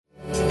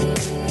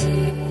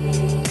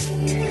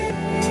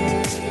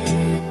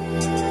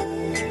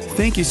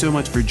Thank you so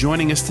much for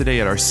joining us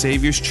today at our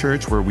Savior's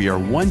Church, where we are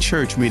one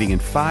church meeting in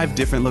 5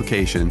 different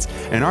locations.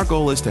 And our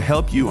goal is to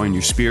help you on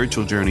your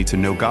spiritual journey to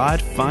know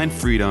God, find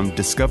freedom,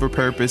 discover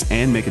purpose,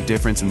 and make a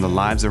difference in the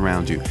lives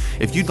around you.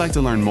 If you'd like to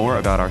learn more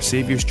about our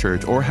Savior's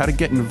Church or how to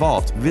get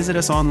involved, visit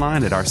us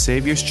online at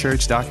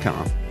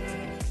oursaviorschurch.com.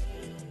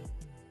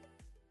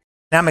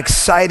 I'm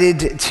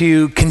excited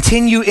to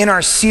continue in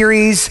our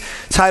series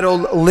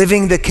titled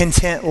Living the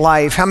Content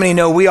Life. How many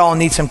know we all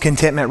need some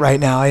contentment right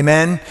now?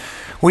 Amen?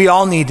 We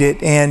all need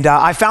it. And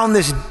I found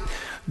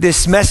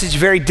this message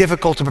very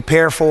difficult to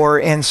prepare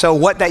for. And so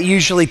what that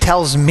usually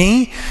tells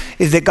me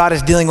is that God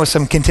is dealing with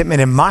some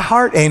contentment in my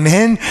heart.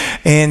 Amen.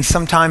 And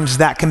sometimes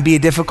that can be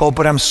difficult,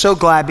 but I'm so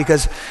glad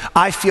because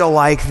I feel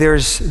like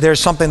there's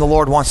something the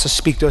Lord wants to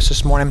speak to us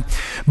this morning.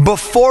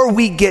 Before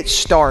we get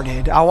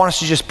started, I want us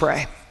to just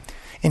pray.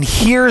 And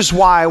here's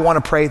why I want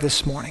to pray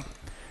this morning.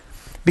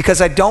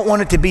 Because I don't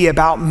want it to be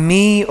about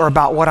me or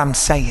about what I'm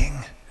saying.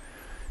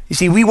 You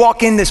see, we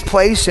walk in this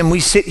place and we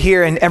sit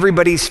here and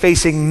everybody's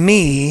facing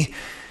me,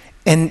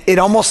 and it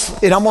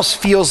almost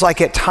feels like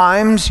at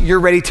times you're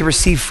ready to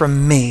receive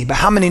from me. But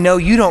how many know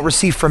you don't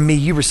receive from me,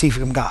 you receive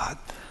from God?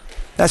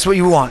 That's what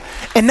you want.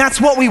 And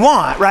that's what we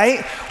want,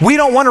 right? We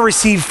don't want to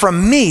receive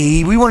from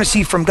me, we want to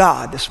receive from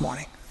God this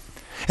morning.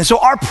 And so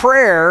our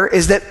prayer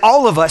is that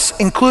all of us,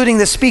 including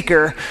the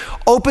speaker,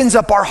 opens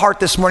up our heart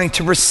this morning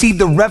to receive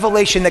the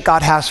revelation that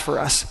God has for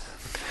us.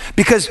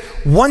 Because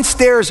once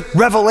there's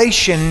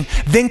revelation,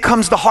 then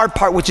comes the hard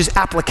part, which is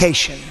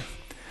application.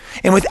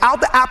 And without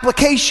the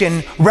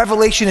application,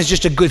 revelation is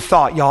just a good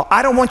thought, y'all.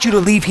 I don't want you to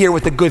leave here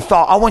with a good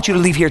thought. I want you to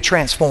leave here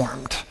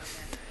transformed.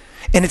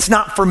 And it's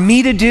not for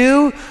me to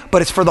do,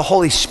 but it's for the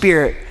Holy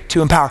Spirit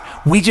to empower.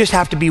 We just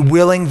have to be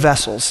willing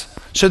vessels.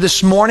 So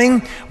this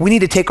morning, we need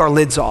to take our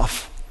lids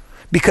off.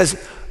 Because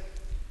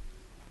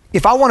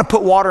if I want to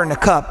put water in a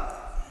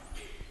cup,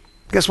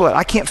 guess what?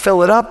 I can't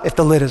fill it up if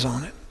the lid is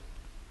on it.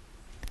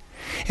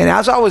 And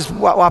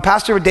while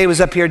Pastor Dave was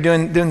up here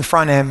doing the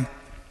front end,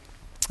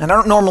 and I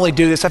don't normally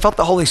do this, I felt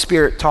the Holy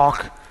Spirit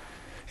talk.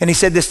 And he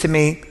said this to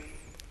me: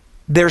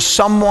 there's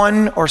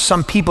someone or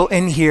some people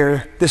in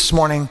here this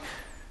morning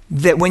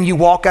that when you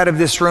walk out of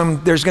this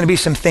room, there's going to be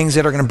some things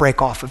that are going to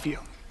break off of you.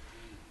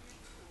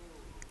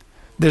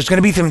 There's going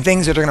to be some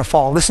things that are going to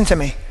fall. Listen to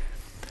me.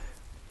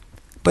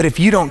 But if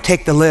you don't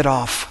take the lid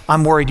off,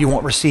 I'm worried you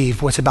won't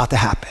receive what's about to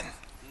happen.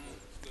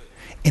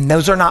 And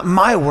those are not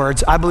my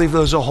words. I believe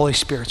those are the Holy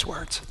Spirit's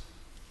words.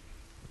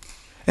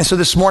 And so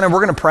this morning we're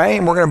going to pray,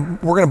 and we're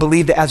going to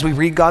believe that as we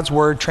read God's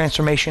word,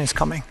 transformation is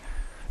coming.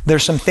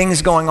 There's some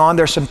things going on.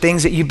 There's some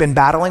things that you've been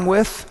battling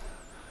with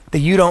that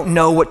you don't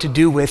know what to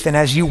do with. And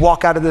as you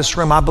walk out of this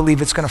room, I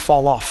believe it's going to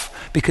fall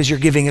off because you're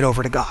giving it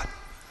over to God.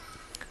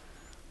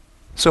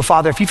 So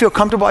Father, if you feel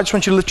comfortable, I just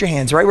want you to lift your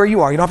hands right where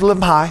you are. You don't have to lift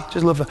them high.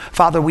 Just lift them.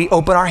 Father, we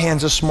open our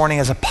hands this morning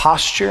as a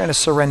posture and a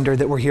surrender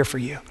that we're here for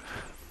you.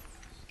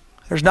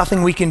 There's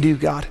nothing we can do,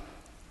 God.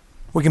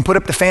 We can put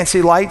up the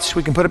fancy lights,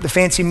 we can put up the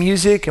fancy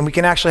music, and we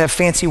can actually have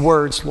fancy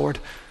words, Lord.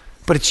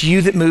 But it's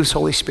you that moves,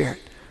 Holy Spirit.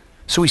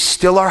 So we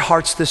still our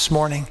hearts this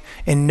morning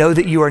and know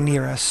that you are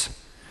near us.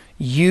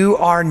 You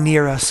are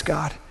near us,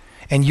 God,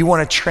 and you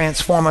want to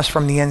transform us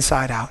from the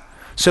inside out.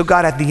 So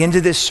God, at the end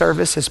of this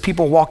service, as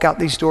people walk out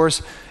these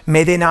doors,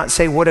 may they not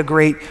say, what a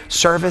great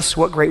service,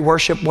 what great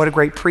worship, what a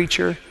great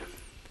preacher.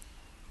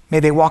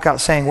 May they walk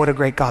out saying, what a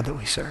great God that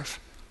we serve.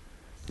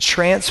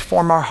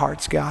 Transform our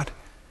hearts, God.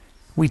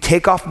 We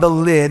take off the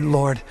lid,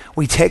 Lord.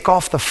 We take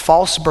off the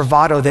false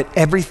bravado that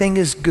everything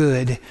is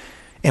good,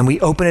 and we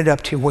open it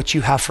up to what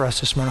you have for us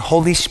this morning.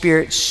 Holy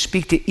Spirit,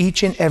 speak to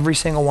each and every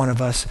single one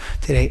of us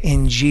today.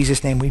 In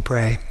Jesus' name we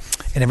pray.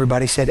 And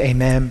everybody said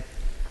amen.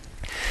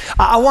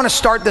 I want to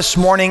start this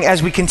morning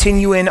as we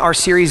continue in our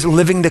series,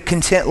 Living the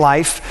Content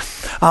Life.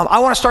 I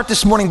want to start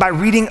this morning by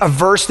reading a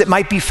verse that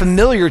might be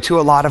familiar to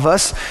a lot of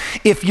us.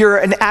 If you're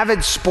an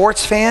avid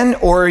sports fan,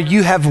 or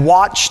you have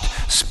watched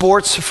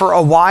sports for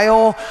a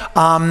while,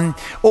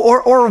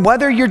 or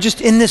whether you're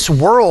just in this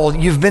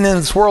world, you've been in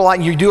this world a lot,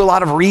 and you do a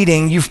lot of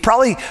reading, you've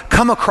probably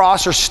come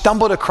across or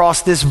stumbled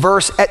across this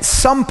verse at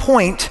some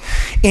point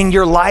in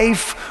your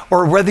life,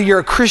 or whether you're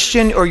a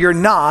Christian or you're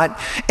not.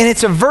 And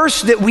it's a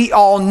verse that we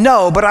all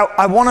know, but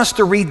I want us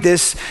to read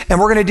this, and I'm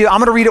going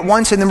to read it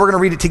once, and then we're going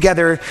to read it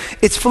together.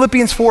 It's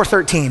Philippians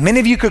 4:13. Many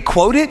of you could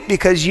quote it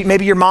because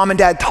maybe your mom and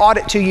dad taught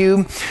it to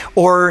you,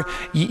 or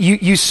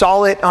you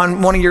saw it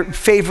on one of your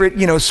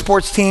favorite,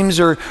 sports teams,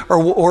 or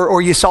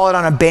you saw it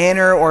on a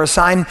banner or a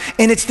sign.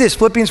 And it's this,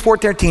 Philippians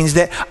 4:13, is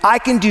that I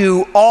can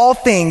do all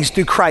things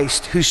through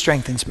Christ who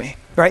strengthens me.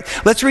 Right?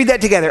 Let's read that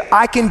together.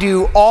 I can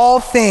do all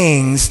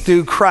things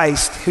through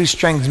Christ who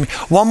strengthens me.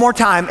 One more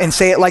time and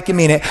say it like you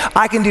mean it.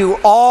 I can do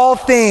all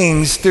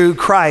things through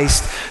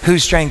Christ who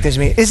strengthens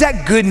me. Is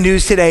that good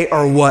news today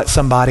or what,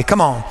 somebody? Come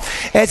on.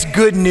 It's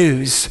good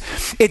news.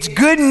 It's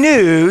good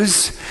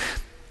news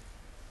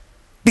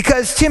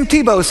because Tim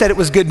Tebow said it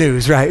was good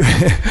news, right?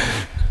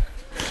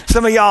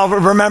 Some of y'all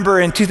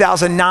remember in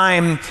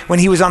 2009 when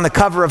he was on the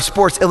cover of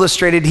Sports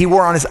Illustrated, he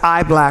wore on his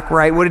eye black,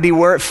 right? What did he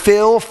wear?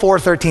 Phil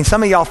 413.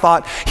 Some of y'all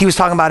thought he was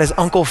talking about his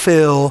Uncle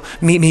Phil,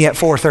 meet me at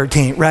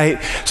 413,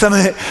 right? Some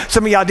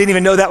of y'all didn't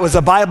even know that was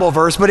a Bible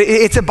verse, but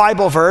it's a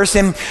Bible verse.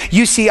 And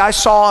you see, I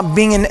saw,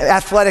 being in the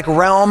athletic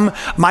realm,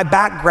 my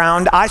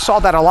background, I saw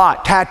that a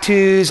lot.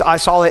 Tattoos, I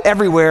saw it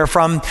everywhere,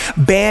 from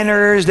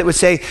banners that would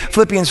say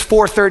Philippians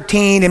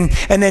 4:13,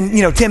 and then,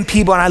 Tim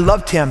Tebow, and I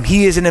loved him.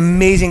 He is an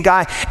amazing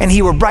guy, and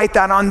he would write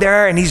that on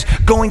there, and he's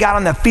going out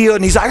on the field,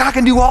 and he's like, I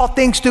can do all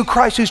things through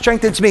Christ who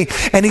strengthens me,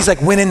 and he's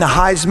like winning the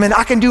Heisman.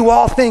 I can do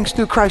all things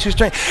through Christ who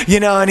strengthens,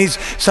 and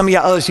some of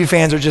y'all LSU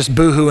fans are just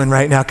boo-hooing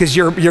right now because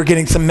you're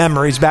getting some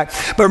memories back.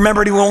 But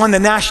remember, he won the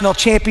national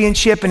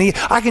championship, and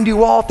I can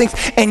do all things,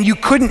 and you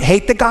couldn't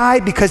hate the guy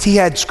because he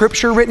had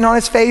scripture written on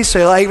his face.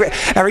 So like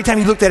every time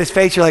you looked at his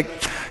face, you're like,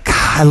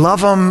 God, I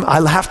love him.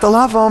 I have to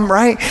love him,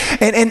 right?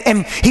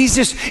 And he's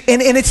just,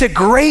 and it's a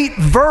great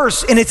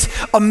verse, and it's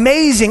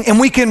amazing, and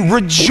we can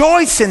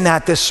rejoice in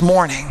that this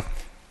morning.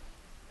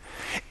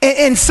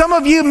 And some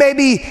of you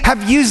maybe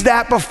have used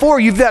that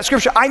before. You've that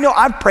scripture. I know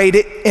I've prayed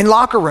it in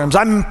locker rooms.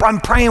 I'm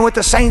praying with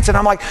the saints, and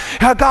I'm like,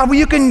 oh, God,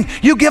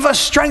 you give us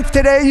strength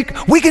today.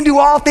 We can do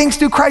all things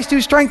through Christ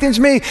who strengthens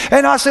me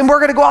and us, and we're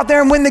going to go out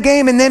there and win the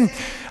game. And then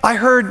I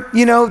heard,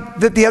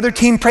 that the other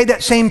team prayed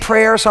that same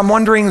prayer, so I'm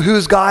wondering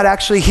who's God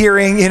actually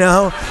hearing,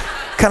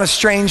 kind of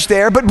strange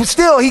there. But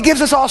still, he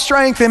gives us all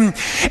strength,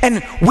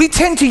 and we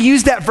tend to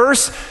use that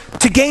verse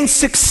to gain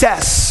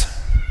success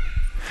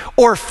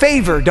or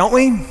favor, don't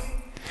we?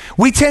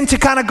 We tend to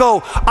kind of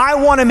go, I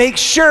want to make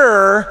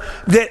sure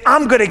that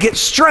I'm going to get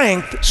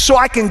strength so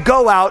I can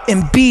go out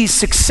and be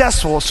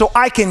successful, so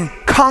I can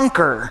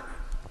conquer.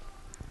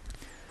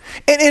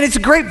 And it's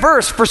a great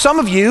verse for some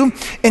of you,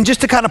 and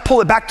just to kind of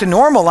pull it back to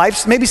normal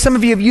life, maybe some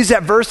of you have used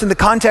that verse in the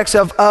context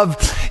of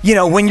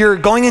when you're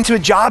going into a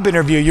job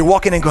interview, you're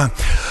walking in going,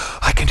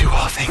 I can do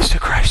all things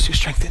through Christ who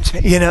strengthens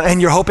me,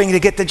 and you're hoping to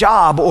get the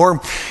job.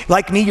 Or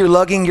like me, you're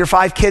lugging your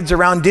 5 kids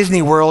around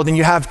Disney World, and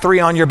you have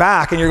 3 on your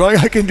back, and you're going,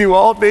 I can do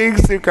all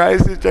things through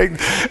Christ who strengthens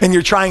me, and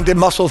you're trying to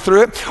muscle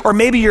through it. Or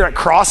maybe you're at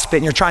CrossFit,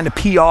 and you're trying to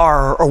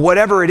PR or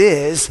whatever it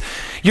is.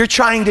 You're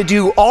trying to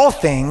do all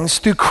things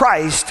through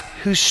Christ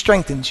who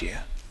strengthens you.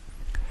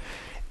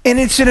 And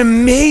it's an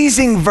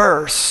amazing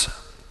verse.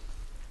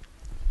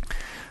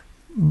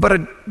 But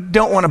I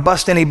don't want to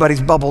bust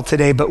anybody's bubble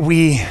today, but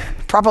we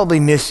probably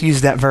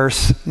misuse that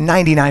verse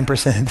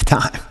 99% of the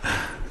time.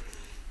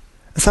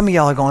 Some of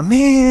y'all are going,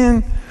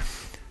 man,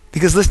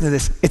 because listen to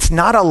this, it's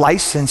not a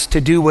license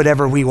to do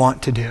whatever we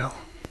want to do.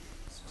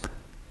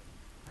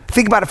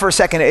 Think about it for a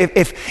second.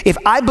 If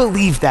I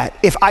believe that,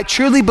 if I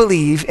truly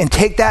believe and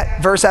take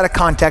that verse out of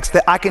context,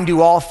 that I can do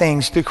all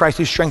things through Christ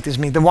who strengthens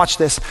me, then watch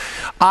this.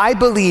 I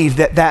believe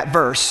that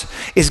verse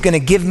is going to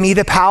give me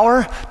the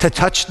power to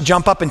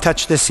jump up and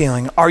touch this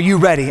ceiling. Are you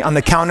ready? On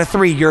the count of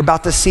 3, you're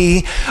about to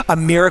see a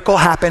miracle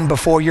happen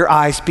before your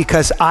eyes,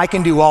 because I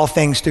can do all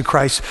things through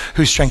Christ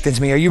who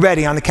strengthens me. Are you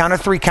ready? On the count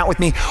of 3, count with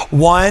me.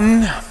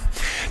 1,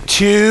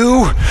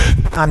 2,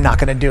 I'm not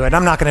going to do it.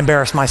 I'm not going to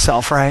embarrass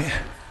myself, right?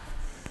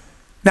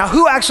 Now,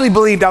 who actually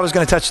believed I was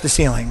going to touch the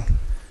ceiling?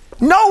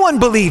 No one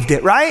believed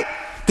it, right?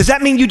 Does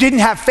that mean you didn't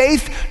have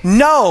faith?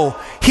 No.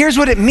 Here's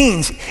what it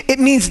means. It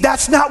means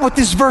that's not what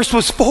this verse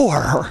was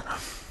for.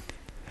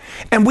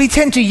 And we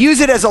tend to use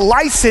it as a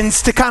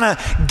license to kind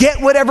of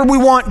get whatever we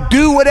want,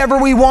 do whatever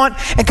we want,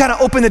 and kind of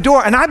open the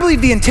door. And I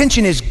believe the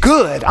intention is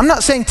good. I'm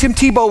not saying Tim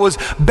Tebow was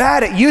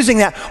bad at using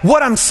that.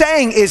 What I'm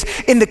saying is,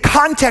 in the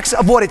context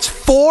of what it's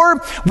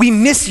for, we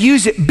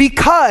misuse it,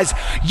 because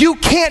you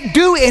can't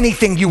do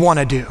anything you want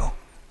to do.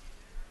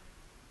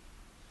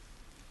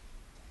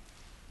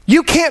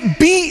 You can't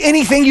be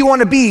anything you want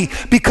to be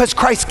because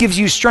Christ gives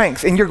you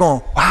strength. And you're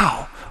going,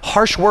 wow,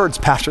 harsh words,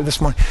 Pastor, this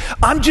morning.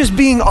 I'm just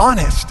being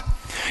honest.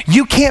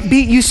 You can't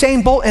beat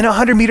Usain Bolt in a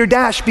 100-meter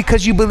dash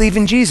because you believe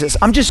in Jesus.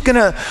 I'm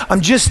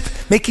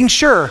just making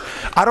sure.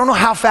 I don't know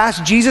how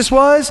fast Jesus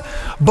was,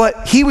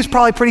 but he was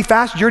probably pretty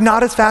fast. You're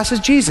not as fast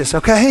as Jesus,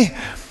 okay?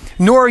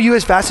 Nor are you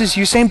as fast as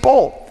Usain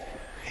Bolt.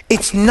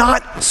 It's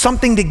not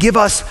something to give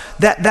us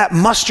that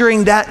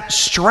mustering, that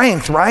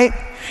strength, right?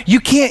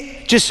 You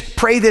can't just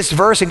pray this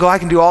verse and go, I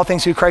can do all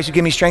things through Christ who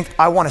give me strength.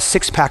 I want a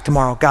 6-pack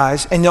tomorrow,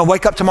 guys. And you'll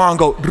wake up tomorrow and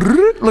go,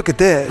 look at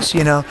this,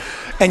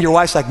 And your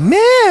wife's like,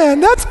 man,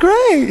 that's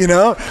great,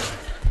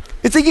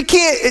 It's like you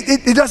can't,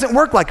 it doesn't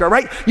work like that,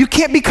 right? You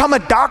can't become a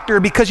doctor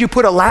because you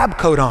put a lab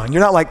coat on.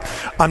 You're not like,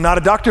 I'm not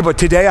a doctor, but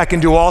today I can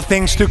do all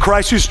things through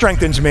Christ who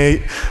strengthens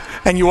me.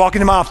 And you walk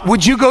into my office.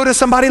 Would you go to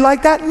somebody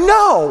like that?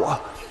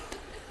 No.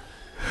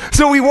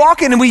 So we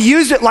walk in and we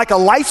use it like a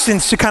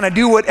license to kind of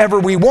do whatever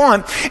we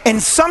want,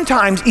 and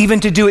sometimes even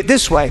to do it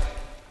this way.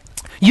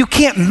 You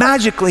can't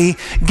magically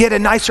get a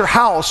nicer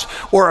house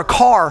or a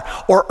car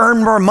or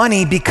earn more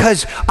money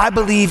because I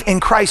believe in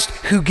Christ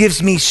who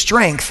gives me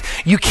strength.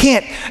 You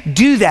can't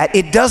do that.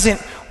 It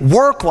doesn't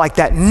work like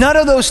that. None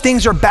of those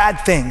things are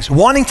bad things.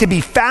 Wanting to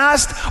be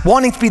fast,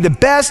 wanting to be the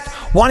best,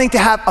 wanting to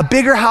have a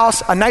bigger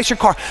house, a nicer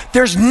car,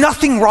 there's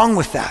nothing wrong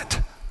with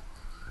that.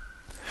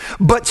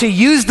 But to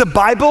use the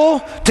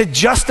Bible to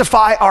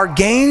justify our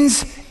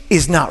gains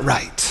is not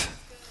right.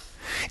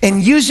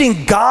 And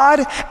using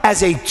God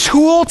as a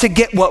tool to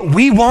get what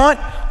we want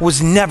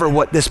was never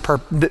what this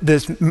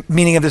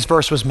meaning of this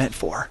verse was meant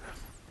for.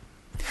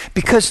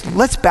 Because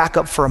let's back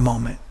up for a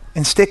moment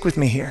and stick with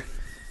me here.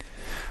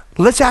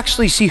 Let's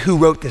actually see who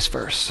wrote this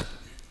verse.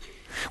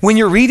 When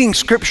you're reading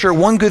scripture,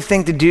 one good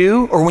thing to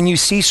do, or when you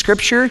see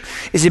scripture,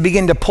 is to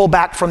begin to pull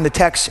back from the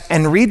text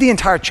and read the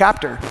entire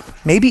chapter.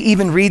 Maybe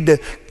even read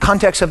the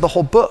context of the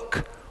whole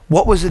book.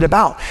 What was it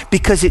about?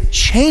 Because it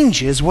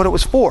changes what it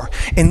was for.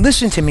 And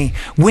listen to me,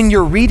 when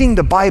you're reading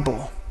the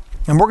Bible,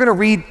 and we're gonna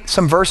read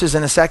some verses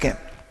in a second,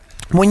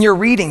 when you're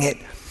reading it,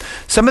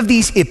 some of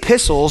these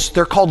epistles,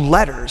 they're called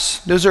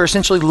letters. Those are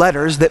essentially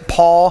letters that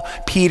Paul,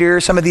 Peter,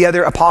 some of the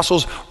other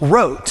apostles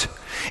wrote.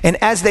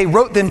 And as they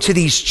wrote them to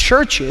these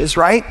churches,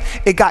 right,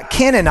 it got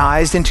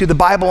canonized into the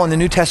Bible and the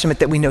New Testament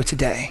that we know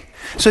today.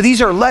 So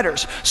these are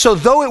letters. So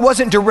though it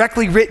wasn't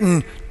directly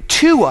written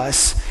to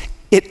us,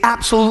 it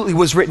absolutely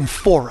was written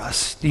for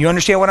us. Do you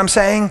understand what I'm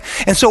saying?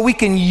 And so we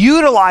can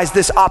utilize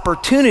this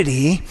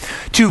opportunity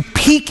to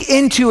peek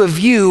into a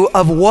view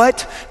of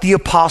what the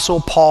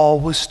Apostle Paul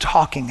was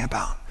talking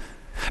about.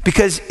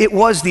 Because it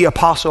was the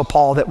Apostle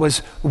Paul that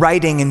was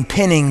writing and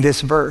penning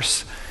this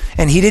verse.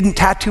 And he didn't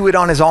tattoo it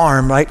on his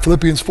arm, right?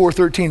 Philippians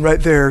 4:13 right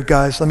there,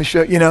 guys, let me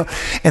show you,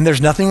 and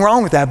there's nothing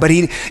wrong with that, but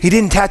he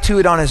didn't tattoo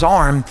it on his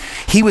arm.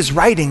 He was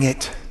writing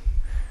it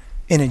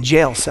in a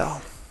jail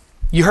cell.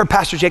 You heard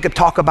Pastor Jacob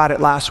talk about it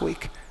last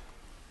week.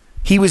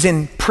 He was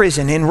in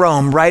prison in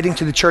Rome, writing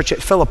to the church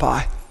at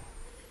Philippi.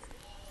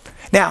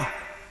 Now,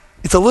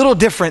 it's a little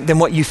different than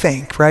what you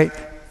think, right?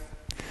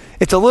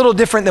 It's a little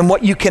different than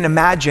what you can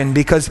imagine,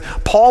 because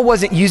Paul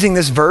wasn't using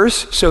this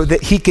verse so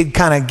that he could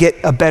kind of get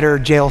a better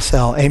jail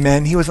cell,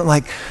 amen? He wasn't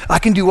like, I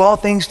can do all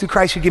things through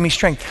Christ who give me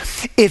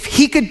strength. If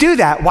he could do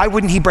that, why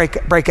wouldn't he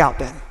break out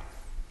then?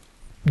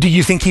 Do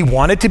you think he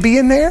wanted to be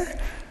in there?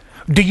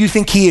 Do you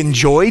think he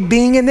enjoyed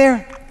being in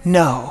there?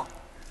 No.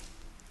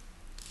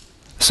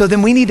 So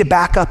then we need to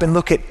back up and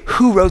look at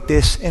who wrote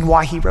this and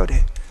why he wrote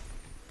it.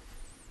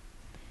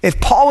 If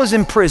Paul was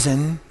in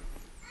prison,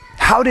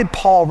 how did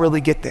Paul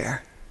really get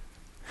there?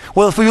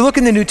 Well, if we look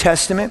in the New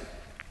Testament,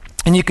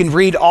 and you can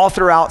read all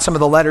throughout some of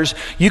the letters,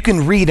 you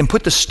can read and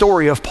put the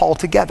story of Paul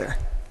together.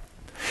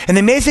 And the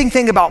amazing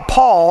thing about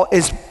Paul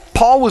is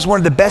Paul was one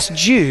of the best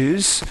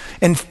Jews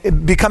in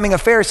becoming a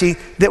Pharisee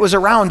that was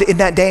around in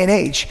that day and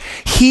age.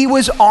 He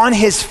was on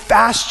his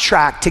fast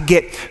track to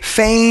get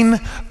fame,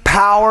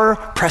 power,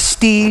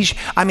 prestige.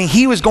 I mean,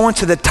 he was going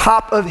to the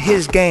top of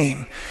his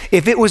game.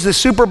 If it was the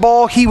Super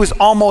Bowl, he was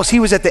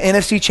at the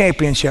NFC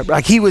Championship.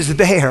 Like, he was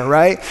there,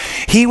 right?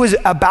 He was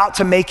about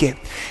to make it.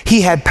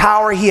 He had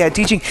power, he had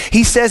teaching.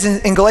 He says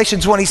in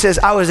Galatians 1, he says,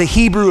 I was a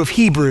Hebrew of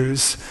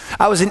Hebrews.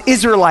 I was an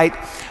Israelite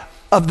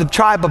of the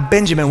tribe of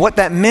Benjamin. What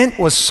that meant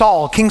was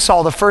Saul, King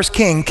Saul, the first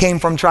king, came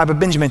from tribe of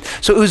Benjamin.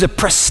 So it was a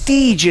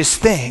prestigious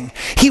thing.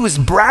 He was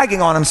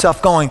bragging on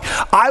himself, going,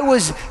 I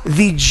was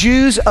the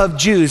Jews of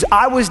Jews.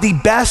 I was the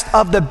best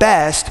of the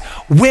best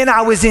when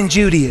I was in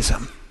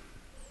Judaism.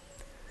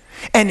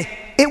 And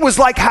it was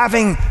like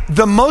having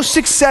the most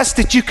success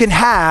that you can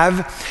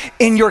have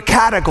in your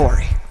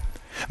category.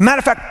 Matter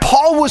of fact,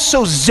 Paul was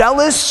so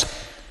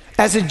zealous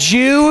as a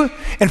Jew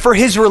and for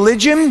his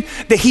religion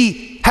that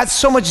he had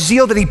so much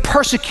zeal that he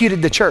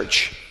persecuted the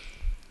church,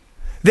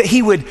 that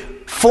he would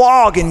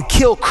flog and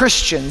kill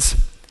Christians.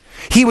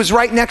 He was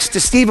right next to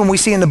Stephen, we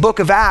see in the book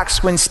of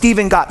Acts, when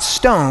Stephen got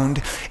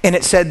stoned, and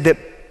it said that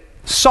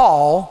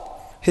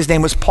Saul, his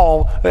name was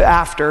Paul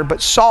after,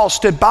 but Saul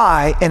stood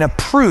by and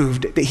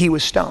approved that he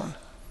was stoned.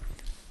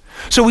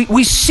 So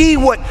we see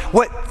what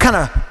kind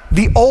of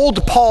the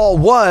old Paul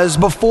was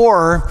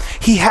before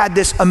he had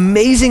this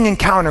amazing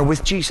encounter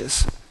with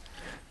Jesus.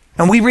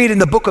 And we read in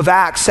the book of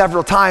Acts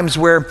several times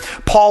where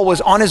Paul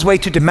was on his way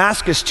to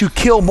Damascus to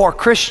kill more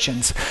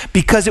Christians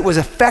because it was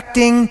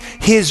affecting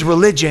his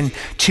religion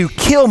to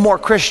kill more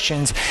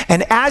Christians.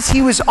 And as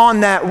he was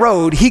on that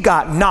road, he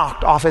got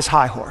knocked off his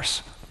high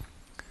horse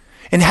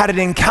and had an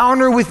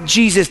encounter with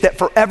Jesus that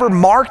forever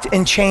marked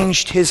and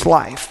changed his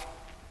life.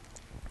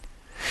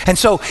 And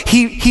so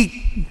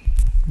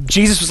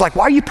Jesus was like,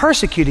 why are you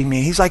persecuting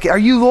me? He's like, are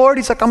you Lord?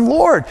 He's like, I'm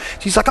Lord.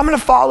 He's like, I'm going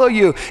to follow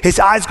you. His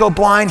eyes go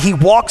blind. He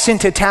walks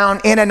into town.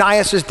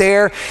 Ananias is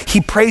there.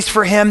 He prays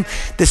for him.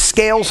 The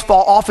scales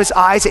fall off his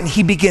eyes and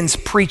he begins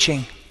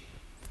preaching,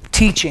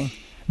 teaching,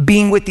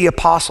 being with the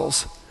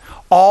apostles,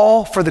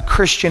 all for the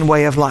Christian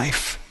way of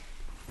life.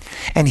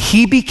 And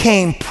he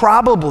became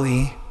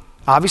probably,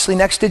 obviously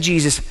next to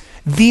Jesus,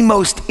 the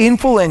most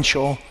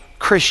influential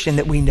Christian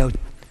that we know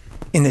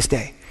in this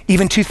day,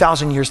 even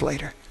 2,000 years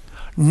later.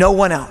 No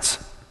one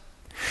else.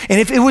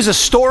 And if it was a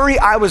story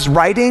I was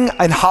writing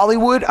in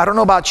Hollywood, I don't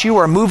know about you,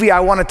 or a movie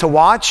I wanted to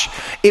watch,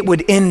 it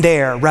would end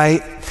there,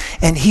 right?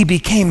 And he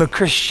became a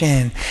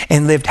Christian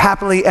and lived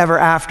happily ever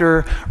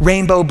after,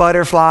 rainbow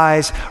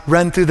butterflies,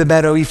 run through the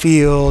meadowy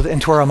field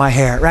and twirl my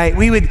hair, right?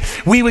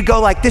 We would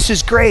go like, this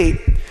is great.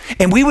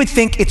 And we would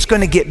think it's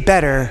going to get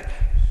better.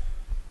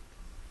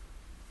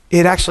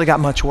 it actually got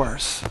much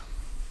worse.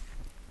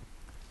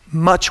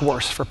 Much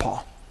worse for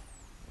Paul.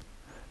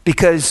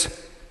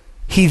 Because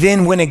he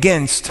then went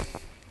against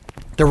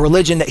the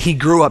religion that he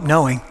grew up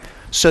knowing.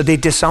 So they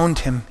disowned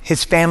him.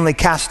 His family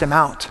cast him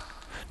out.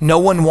 No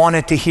one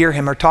wanted to hear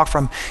him or talk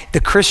from him.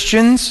 The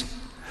Christians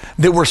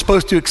that were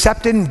supposed to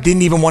accept him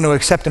didn't even want to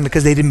accept him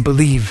because they didn't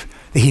believe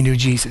that he knew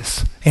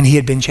Jesus and he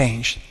had been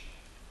changed.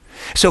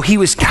 So he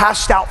was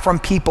cast out from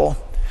people,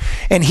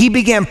 and he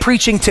began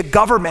preaching to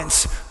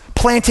governments,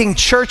 planting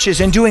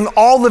churches and doing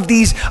all of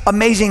these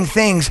amazing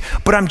things.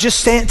 But I'm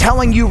just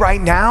telling you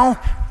right now,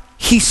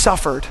 he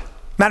suffered.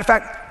 Matter of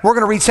fact, we're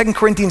going to read 2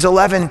 Corinthians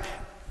 11.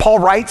 Paul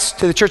writes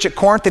to the church at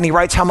Corinth, and he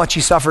writes how much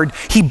he suffered.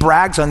 He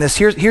brags on this.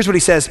 Here's what he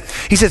says.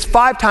 He says,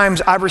 5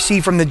 times I've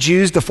received from the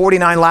Jews the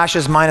 49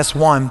 lashes minus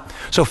 1.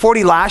 So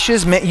 40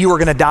 lashes meant you were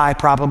going to die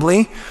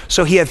probably.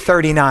 So he had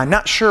 39.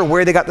 Not sure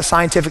where they got the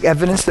scientific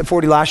evidence that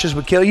 40 lashes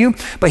would kill you,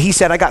 but he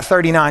said, I got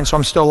 39, so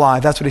I'm still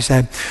alive. That's what he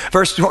said.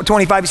 Verse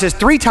 25, he says,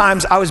 3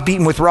 times I was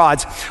beaten with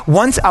rods.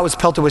 Once I was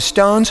pelted with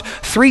stones.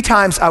 3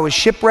 times I was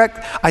shipwrecked.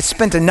 I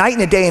spent a night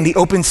and a day in the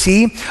open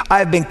sea. I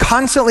have been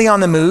constantly on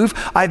the move.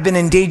 I've been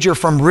in danger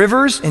from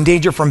rivers, in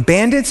danger from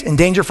bandits, in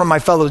danger from my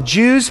fellow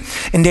Jews,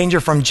 in danger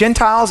from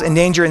Gentiles, in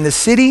danger in the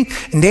city,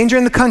 in danger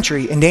in the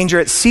country, in danger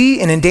at sea,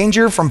 and in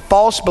danger from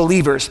false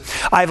believers.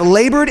 I have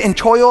labored and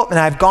toiled, and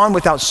I have gone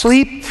without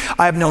sleep.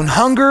 I have known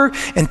hunger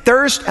and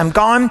thirst. I'm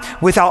gone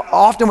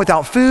often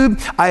without food.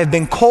 I have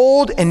been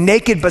cold and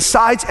naked.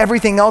 Besides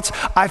everything else,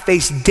 I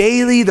face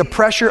daily the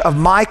pressure of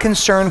my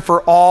concern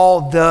for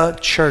all the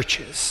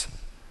churches.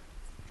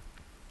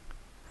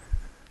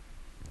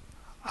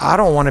 I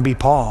don't want to be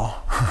Paul.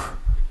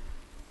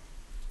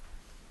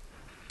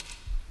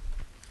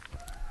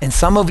 And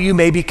some of you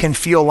maybe can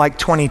feel like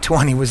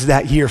 2020 was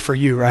that year for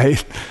you,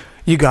 right?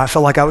 I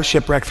felt like I was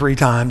shipwrecked 3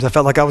 times. I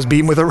felt like I was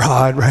beaten with a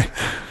rod, right?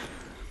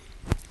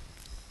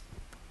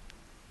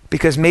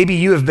 Because maybe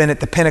you have been at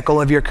the pinnacle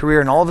of your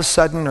career and all of a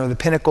sudden, or the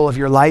pinnacle of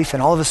your life,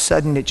 and all of a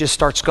sudden it just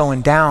starts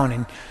going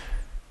down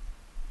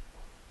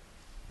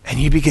and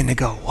you begin to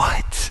go,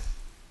 what?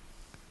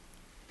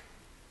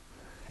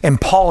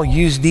 And Paul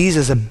used these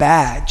as a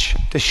badge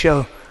to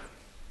show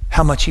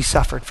how much he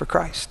suffered for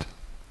Christ.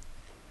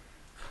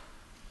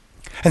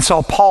 And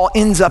so Paul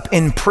ends up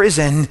in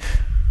prison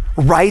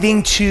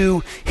writing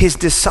to his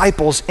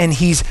disciples, and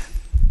he's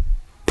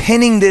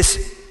penning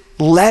this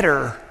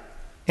letter.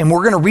 And we're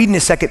going to read in a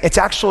second. It's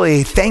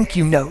actually a thank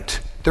you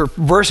note. The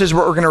verses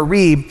we're going to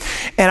read.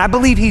 And I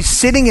believe he's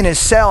sitting in his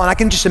cell, and I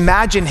can just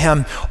imagine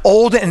him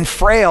old and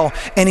frail,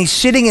 and he's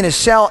sitting in his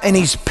cell and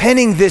he's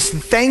penning this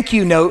thank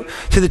you note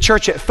to the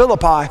church at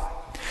Philippi.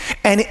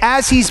 And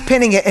as he's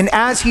penning it and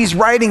as he's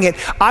writing it,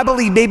 I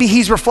believe maybe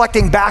he's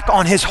reflecting back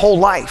on his whole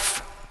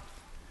life.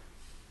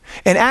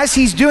 And as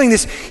he's doing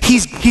this,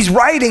 he's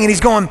writing and he's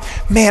going,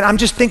 man, I'm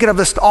just thinking of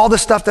all the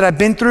stuff that I've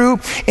been through,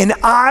 and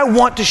I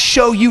want to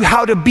show you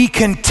how to be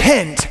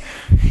content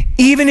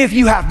even if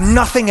you have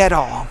nothing at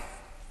all.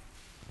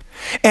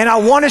 And I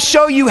want to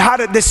show you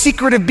the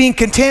secret of being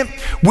content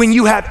when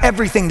you have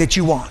everything that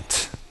you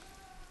want.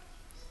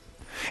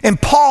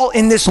 And Paul,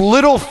 in this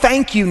little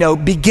thank you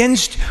note,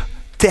 begins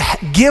to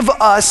give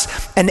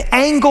us an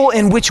angle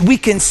in which we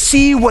can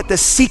see what the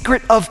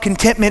secret of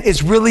contentment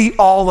is really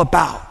all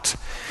about.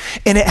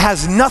 And it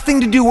has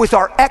nothing to do with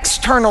our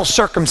external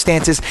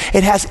circumstances.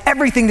 It has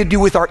everything to do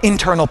with our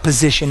internal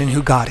position and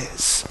who God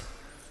is.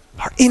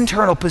 Our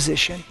internal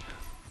position.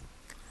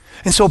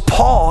 And so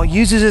Paul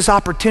uses this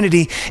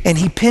opportunity and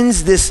he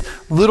pins this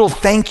little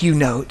thank you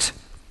note.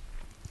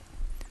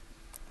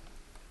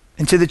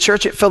 And to the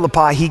church at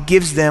Philippi, he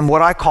gives them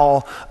what I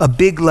call a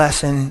big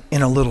lesson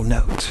in a little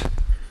note.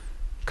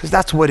 Because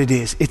that's what it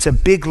is. It's a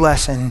big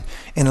lesson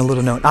in a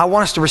little note. I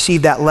want us to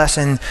receive that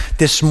lesson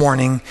this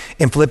morning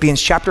in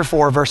Philippians chapter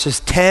 4, verses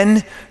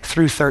 10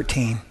 through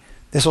 13.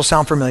 This will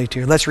sound familiar to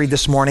you. Let's read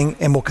this morning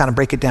and we'll kind of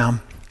break it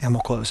down and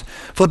we'll close.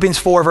 Philippians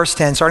 4, verse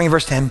 10, starting in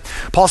verse 10,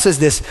 Paul says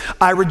this,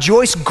 I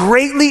rejoice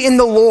greatly in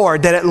the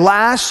Lord that at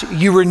last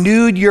you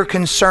renewed your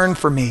concern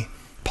for me.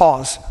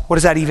 Pause. What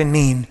does that even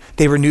mean?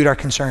 They renewed our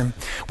concern.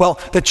 Well,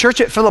 the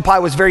church at Philippi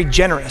was very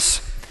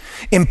generous.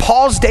 In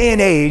Paul's day and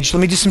age,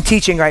 let me do some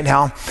teaching right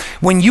now.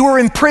 When you were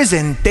in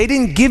prison, they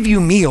didn't give you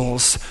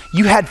meals.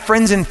 You had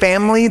friends and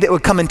family that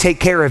would come and take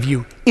care of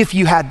you if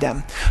you had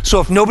them.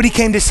 So if nobody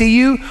came to see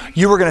you,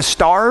 you were going to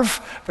starve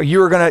or you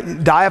were going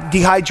to die of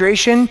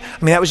dehydration.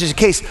 I mean, that was just the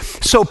case.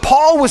 So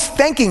Paul was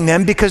thanking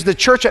them because the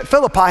church at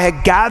Philippi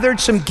had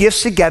gathered some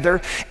gifts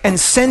together and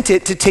sent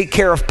it to take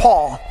care of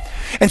Paul.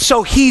 And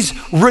so he's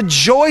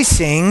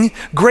rejoicing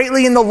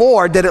greatly in the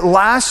Lord that at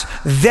last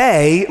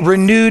they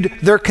renewed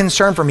their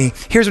concern for me.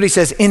 Here's what he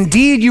says.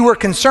 Indeed, you were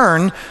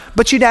concerned,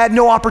 but you'd had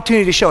no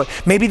opportunity to show it.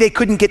 Maybe they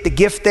couldn't get the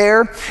gift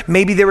there.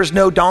 Maybe there was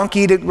no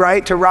donkey to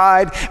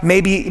ride.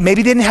 Maybe they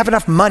didn't have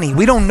enough money.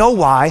 We don't know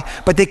why,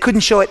 but they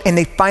couldn't show it, and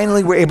they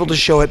finally were able to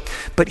show it.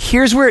 But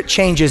here's where it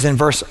changes in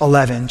verse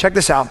 11. Check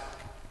this out.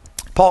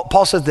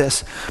 Paul says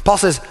this. Paul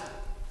says,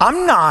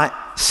 I'm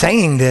not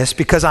saying this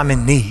because I'm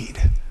in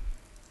need.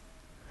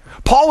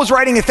 Paul was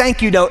writing a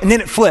thank you note and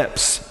then it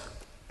flips.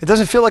 It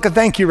doesn't feel like a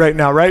thank you right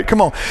now, right?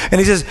 Come on. And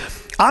he says,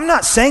 I'm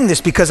not saying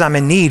this because I'm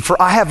in need, for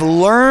I have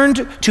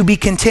learned to be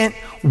content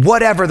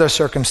whatever the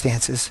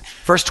circumstances.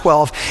 Verse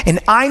 12, and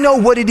I know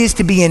what it is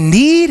to be in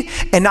need,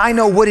 and I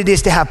know what it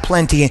is to have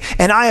plenty.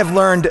 And I have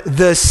learned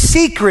the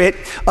secret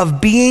of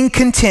being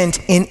content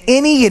in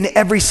any and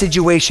every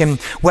situation,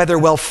 whether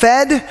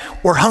well-fed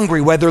or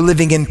hungry, whether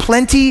living in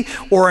plenty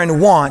or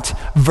in want.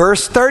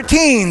 Verse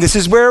 13, this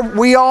is where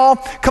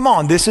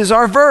this is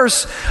our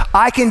verse.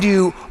 I can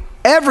do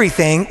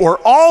everything or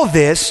all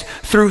this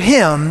through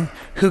him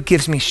who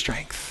gives me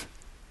strength.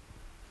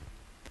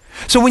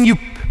 So when you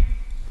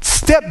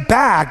step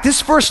back,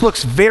 this verse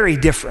looks very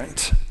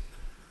different.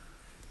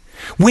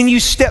 When you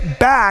step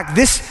back,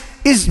 this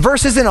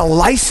verse isn't a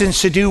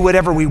license to do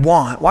whatever we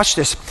want. Watch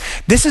this.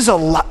 This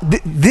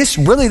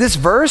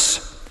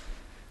verse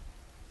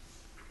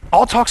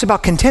all talks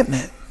about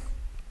contentment.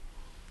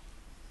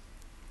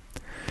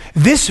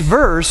 This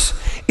verse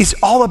is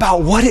all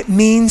about what it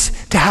means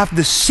to have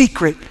the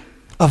secret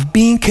of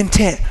being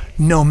content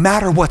no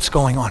matter what's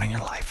going on in your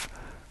life.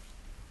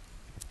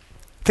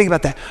 Think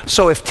about that.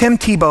 So if Tim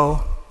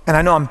Tebow, and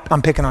I know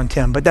I'm picking on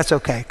Tim, but that's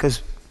okay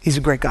because he's a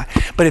great guy.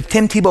 But if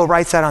Tim Tebow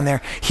writes that on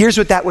there, here's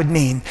what that would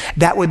mean.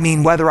 That would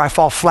mean whether I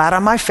fall flat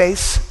on my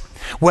face,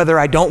 whether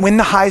I don't win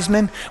the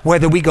Heisman,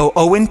 whether we go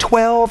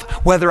 0-12,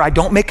 whether I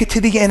don't make it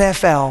to the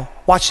NFL,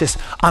 watch this,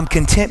 I'm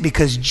content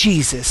because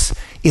Jesus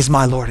is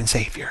my Lord and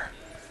Savior.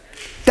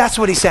 That's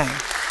what he's saying.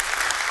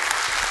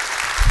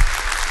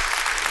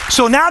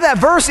 So now that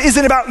verse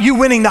isn't about you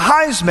winning the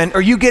Heisman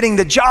or you getting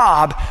the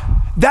job.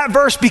 That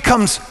verse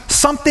becomes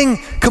something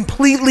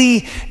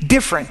completely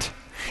different.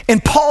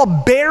 And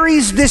Paul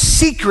buries this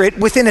secret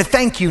within a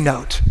thank you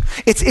note.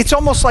 It's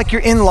almost like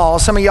your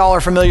in-laws. Some of y'all are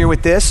familiar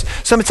with this.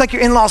 It's like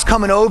your in-laws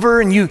coming over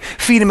and you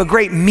feed them a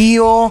great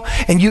meal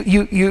and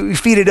you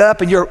feed it up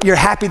and you're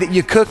happy that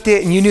you cooked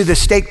it and you knew the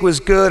steak was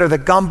good or the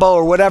gumbo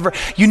or whatever.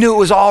 You knew it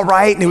was all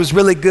right and it was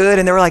really good.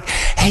 And they were like,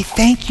 hey,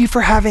 thank you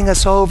for having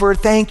us over.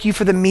 Thank you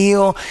for the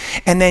meal.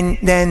 And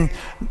then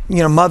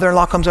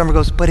mother-in-law comes over and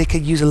goes, but it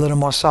could use a little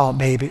more salt,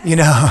 baby.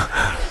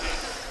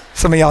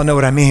 Some of y'all know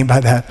what I mean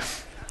by that.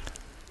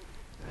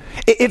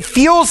 It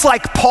feels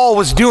like Paul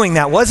was doing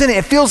that, wasn't it?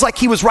 It feels like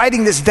he was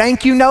writing this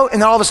thank you note,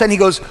 and then all of a sudden he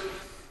goes,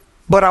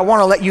 but I want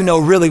to let you know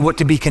really what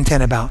to be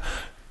content about.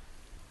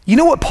 You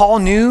know what Paul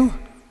knew?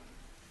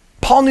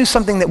 Paul knew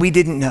something that we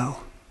didn't know.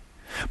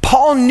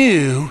 Paul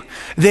knew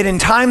that in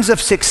times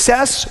of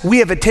success, we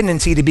have a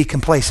tendency to be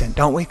complacent,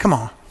 don't we? Come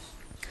on.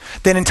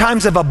 That in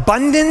times of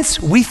abundance,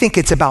 we think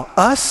it's about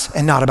us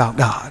and not about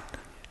God.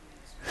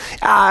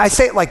 I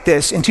say it like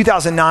this. In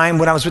 2009,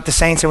 when I was with the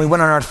Saints and we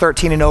went on our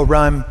 13-0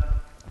 run,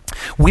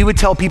 we would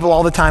tell people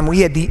all the time we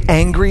had the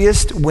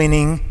angriest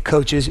winning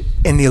coaches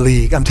in the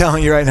league. I'm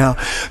telling you right now.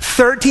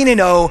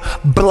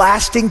 13-0,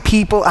 blasting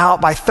people out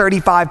by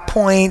 35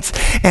 points.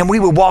 And we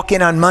would walk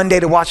in on Monday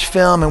to watch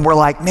film and we're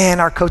like,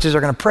 man, our coaches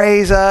are going to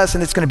praise us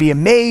and it's going to be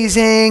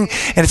amazing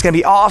and it's going to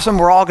be awesome.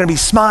 We're all going to be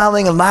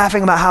smiling and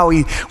laughing about how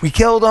we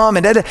killed them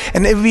and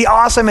it would be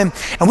awesome. And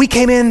we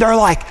came in, they're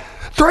like,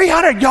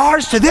 300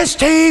 yards to this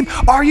team.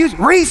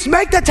 Reis,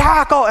 make the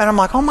tackle. And I'm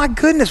like, oh my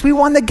goodness, we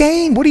won the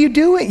game. What are you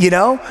doing?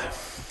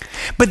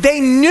 But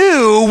they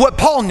knew what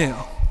Paul knew.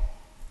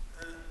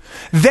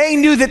 They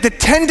knew that the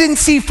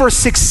tendency for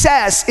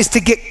success is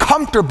to get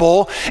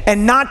comfortable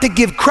and not to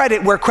give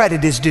credit where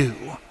credit is due.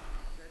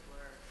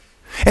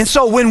 And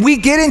so when we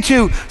get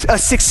into a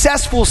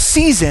successful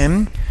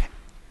season,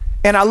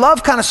 and I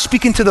love kind of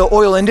speaking to the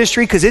oil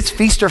industry because it's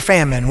feast or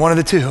famine, one of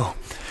the two.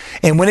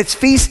 And when it's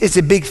feast, it's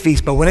a big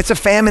feast. But when it's a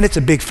famine, it's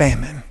a big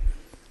famine.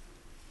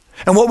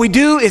 And what we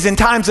do is in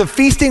times of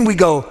feasting, we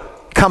go,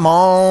 come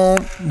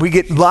on, we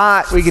get a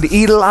lot, we get to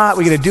eat a lot,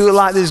 we get to do a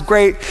lot, this is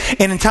great.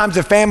 And in times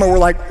of famine, we're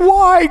like,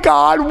 why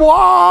God,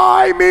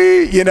 why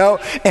me?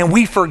 And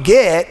we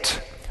forget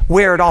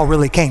where it all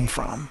really came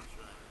from.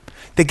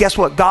 That guess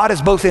what? God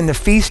is both in the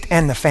feast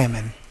and the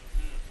famine.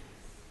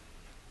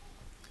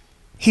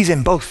 He's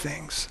in both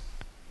things.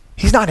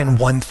 He's not in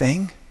one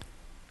thing.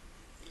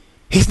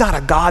 He's not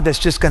a God that's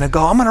just going to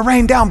go, I'm going to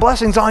rain down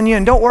blessings on you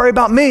and don't worry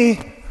about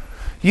me.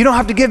 You don't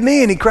have to give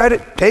me any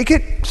credit. Take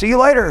it. See you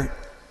later.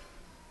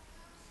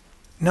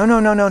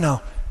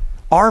 No.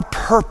 Our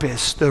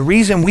purpose, the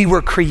reason we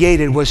were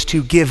created was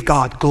to give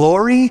God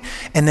glory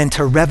and then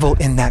to revel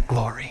in that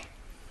glory.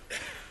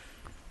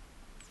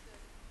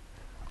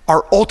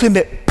 Our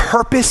ultimate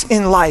purpose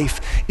in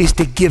life is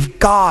to give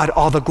God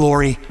all the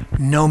glory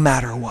no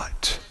matter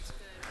what.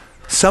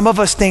 Some of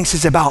us thinks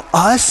it's about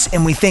us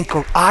and we think,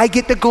 I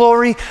get the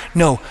glory.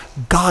 No,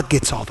 God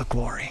gets all the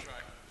glory.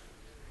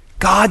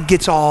 God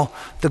gets all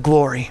the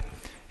glory.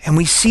 And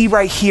we see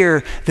right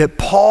here that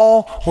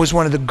Paul was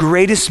one of the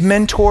greatest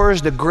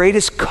mentors, the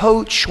greatest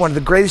coach, one of the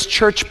greatest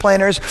church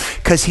planners,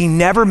 because he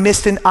never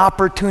missed an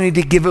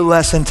opportunity to give a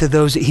lesson to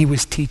those that he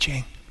was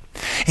teaching.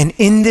 And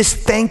in this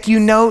thank you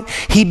note,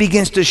 he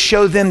begins to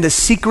show them the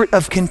secret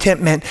of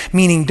contentment,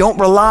 meaning don't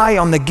rely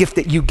on the gift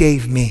that you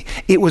gave me.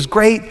 It was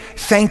great,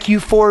 thank you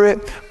for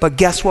it, but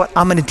guess what?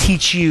 I'm gonna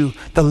teach you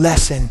the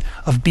lesson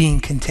of being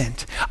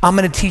content. I'm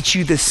gonna teach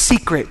you the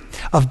secret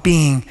of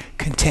being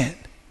content.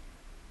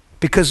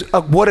 Because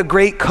what a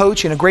great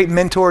coach and a great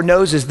mentor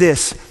knows is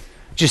this: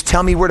 just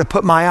tell me where to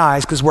put my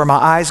eyes, because where my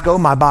eyes go,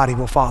 my body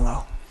will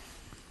follow.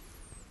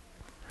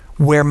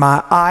 Where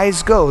my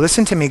eyes go,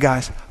 listen to me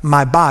guys,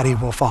 my body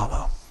will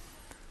follow.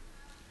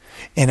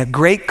 And a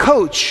great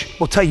coach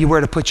will tell you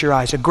where to put your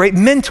eyes. A great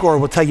mentor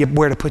will tell you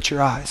where to put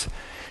your eyes.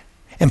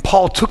 And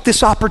Paul took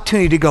this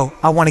opportunity to go,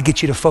 I want to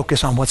get you to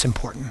focus on what's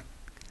important.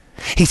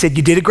 He said,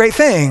 you did a great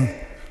thing,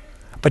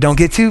 but don't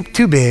get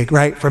too big,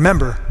 right?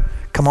 Remember,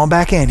 come on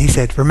back in. He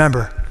said,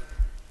 remember,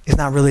 it's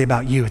not really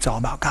about you, it's all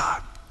about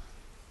God.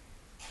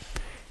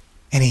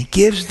 And he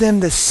gives them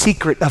the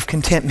secret of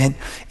contentment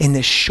in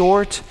this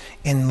short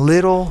and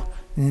little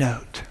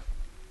note.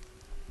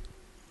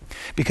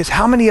 Because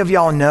how many of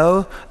y'all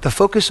know the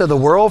focus of the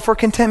world for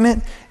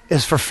contentment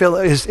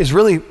is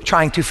really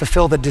trying to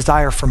fulfill the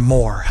desire for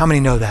more? How many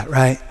know that,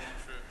 right?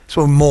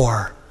 So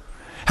more.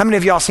 How many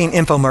of y'all seen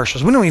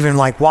infomercials? We don't even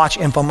watch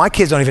my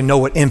kids don't even know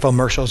what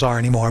infomercials are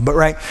anymore, but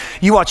right?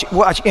 You watch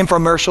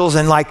infomercials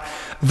and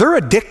they're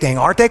addicting,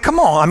 aren't they? Come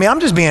on, I mean, I'm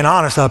just being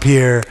honest up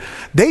here.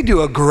 They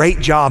do a great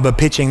job of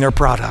pitching their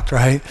product,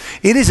 right?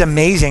 It is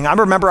amazing. I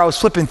remember I was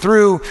flipping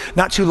through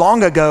not too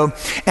long ago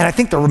and I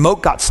think the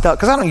remote got stuck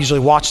because I don't usually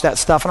watch that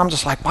stuff and I'm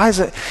just like, why is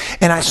it?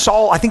 And I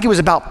think it was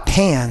about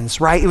pans,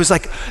 right? It was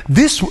like,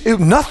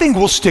 nothing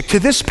will stick to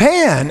this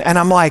pan. And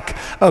I'm like,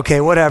 okay,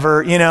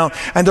 whatever,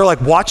 and they're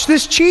like, watch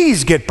this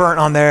cheese get burnt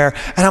on there.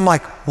 And I'm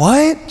like,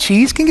 what?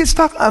 Cheese can get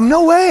stuck?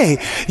 No way.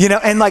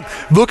 And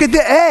look at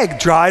the egg,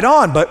 dried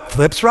on, but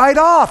flips right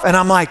off. And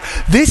I'm like,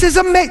 this is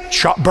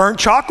burnt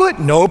chocolate?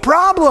 No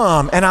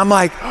problem. And I'm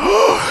like,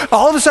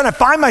 all of a sudden I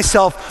find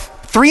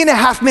myself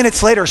 3.5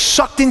 minutes later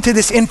sucked into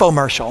this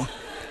infomercial.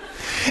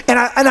 And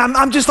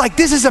I'm just like,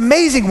 this is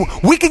amazing.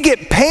 We could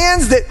get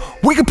pans that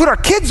we could put our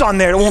kids on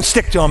there that won't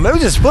stick to them. They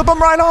would just flip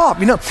them right off.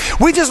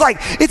 We just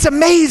it's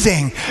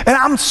amazing. And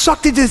I'm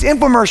sucked into this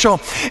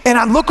infomercial and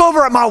I look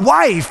over at my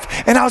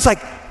wife and I was like,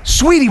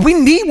 sweetie, we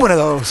need one of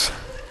those.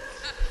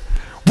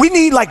 We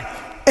need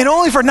and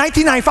only for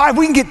 $19.95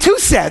 we can get 2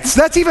 sets.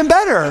 That's even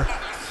better.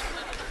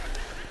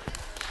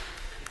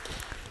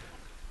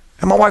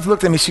 And my wife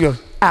looked at me, she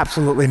goes,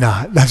 absolutely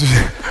not.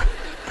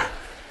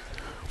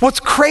 What's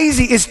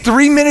crazy is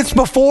 3 minutes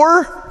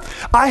before,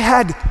 I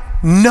had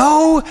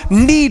no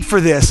need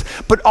for this,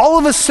 but all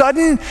of a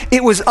sudden,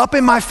 it was up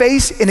in my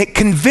face and it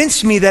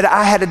convinced me that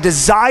I had a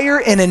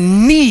desire and a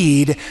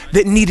need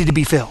that needed to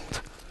be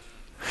filled.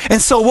 And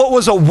so what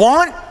was a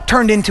want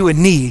turned into a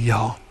need,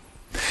 y'all.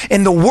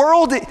 And the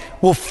world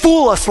will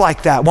fool us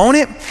like that, won't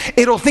it?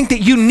 It'll think that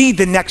you need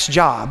the next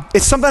job.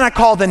 It's something I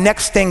call the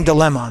next thing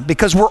dilemma,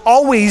 because we're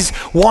always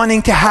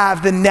wanting to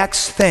have the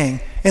next thing.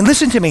 And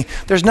listen to me,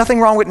 there's nothing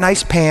wrong with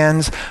nice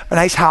pans or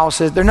nice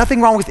houses. There's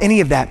nothing wrong with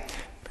any of that.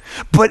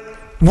 But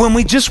when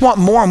we just want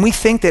more and we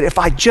think that if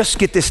I just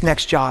get this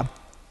next job,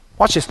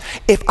 watch this,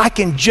 if I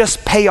can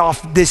just pay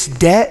off this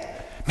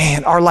debt,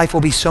 man, our life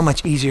will be so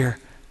much easier.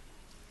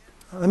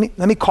 Let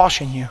me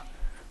caution you.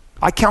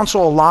 I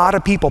counsel a lot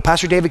of people.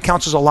 Pastor David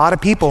counsels a lot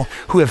of people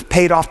who have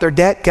paid off their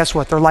debt. Guess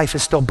what? Their life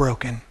is still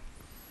broken.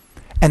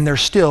 And they're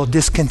still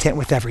discontent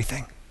with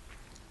everything.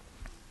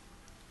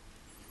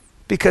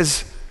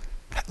 Because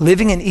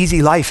living an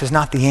easy life is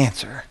not the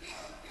answer.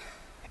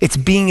 It's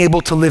being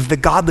able to live the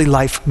godly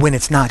life when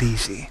it's not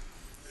easy.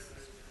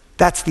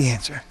 That's the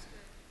answer.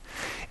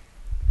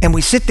 And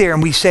we sit there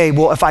and we say,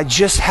 well, if I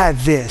just had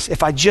this,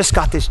 if I just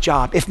got this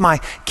job, if my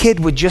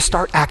kid would just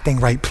start acting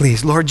right,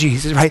 please, Lord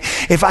Jesus, right?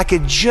 If I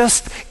could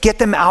just get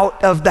them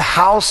out of the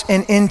house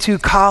and into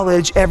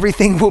college,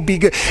 everything will be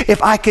good.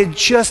 If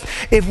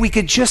we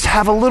could just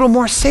have a little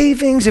more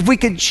savings, if I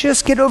could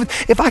just get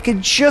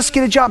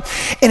a job.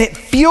 And it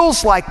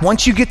feels like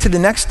once you get to the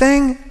next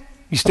thing,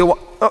 you still,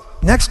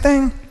 next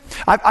thing?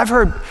 I've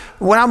heard,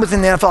 when I was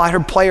in the NFL, I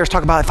heard players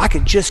talk about, if I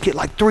could just get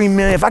 $3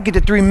 million, if I get to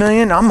 $3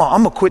 million, I'm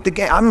gonna quit the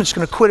game. I'm just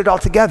gonna quit it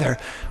altogether.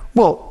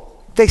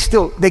 Well, they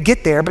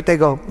get there, but they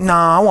go,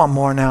 nah, I want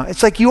more now.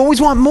 It's like, you always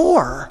want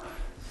more.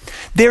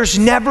 There's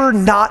never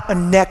not a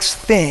next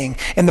thing.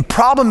 And the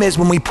problem is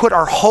when we put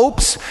our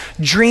hopes,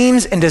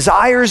 dreams, and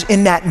desires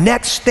in that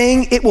next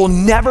thing, it will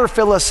never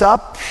fill us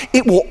up.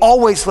 It will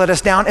always let us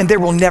down, and there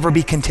will never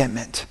be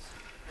contentment.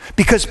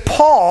 Because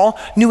Paul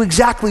knew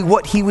exactly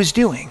what he was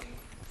doing.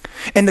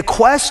 And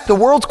the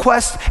world's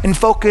quest and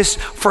focus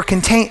for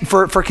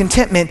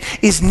contentment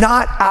is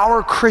not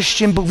our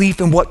Christian belief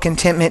in what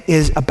contentment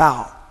is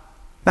about.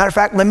 Matter of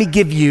fact, let me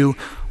give you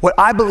what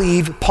I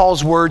believe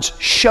Paul's words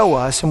show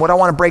us, and what I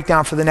want to break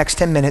down for the next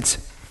 10 minutes,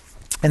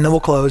 and then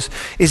we'll close,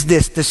 is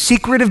this: the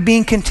secret of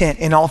being content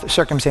in all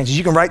circumstances.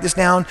 You can write this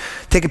down,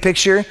 take a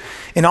picture.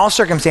 In all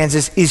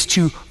circumstances is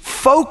to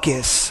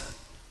focus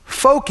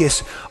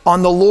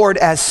on the Lord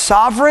as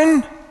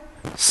sovereign,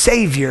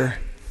 Savior,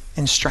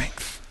 and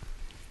strength.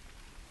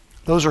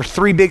 Those are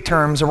three big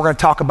terms, and we're going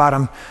to talk about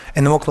them,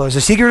 and then we'll close.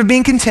 The secret of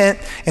being content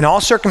in all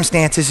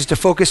circumstances is to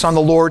focus on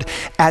the Lord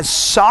as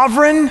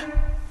sovereign,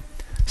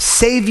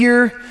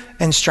 Savior,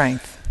 and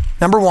strength.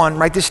 Number one,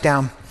 write this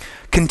down.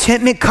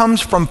 Contentment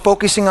comes from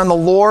focusing on the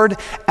Lord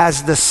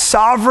as the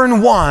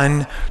sovereign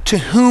one to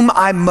whom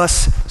I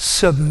must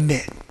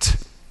submit.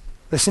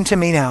 Listen to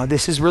me now.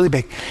 This is really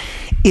big.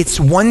 It's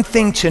one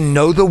thing to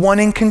know the one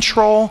in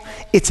control.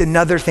 It's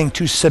another thing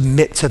to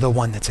submit to the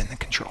one that's in the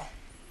control.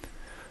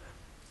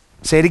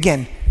 Say it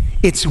again.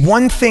 It's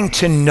one thing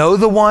to know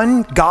the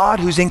one, God,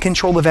 who's in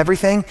control of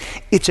everything.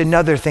 It's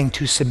another thing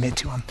to submit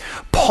to him.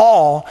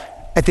 Paul,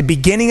 at the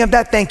beginning of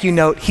that thank you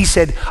note, he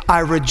said, I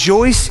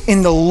rejoice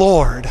in the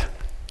Lord.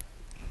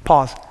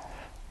 Pause.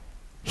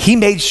 He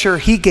made sure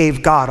he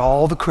gave God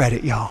all the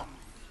credit, y'all.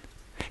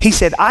 He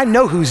said, I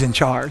know who's in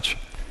charge.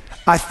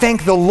 I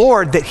thank the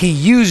Lord that he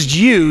used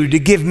you to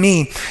give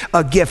me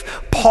a gift.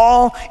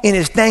 Paul, in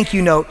his thank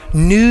you note,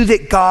 knew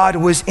that God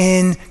was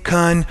in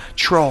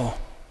control.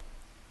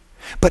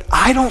 But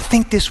I don't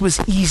think this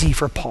was easy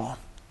for Paul.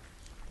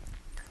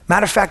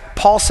 Matter of fact,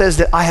 Paul says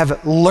that I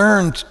have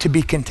learned to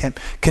be content.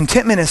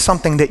 Contentment is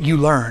something that you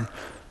learn.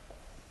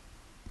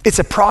 It's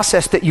a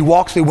process that you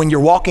walk through. When you're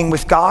walking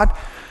with God,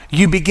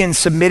 you begin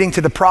submitting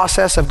to the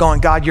process of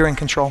going, God, you're in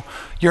control.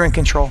 You're in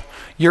control.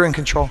 You're in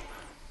control.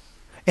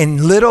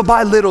 And little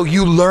by little,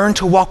 you learn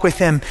to walk with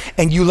him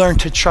and you learn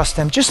to trust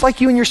him, just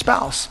like you and your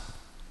spouse.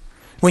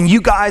 When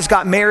you guys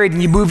got married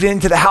and you moved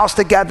into the house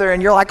together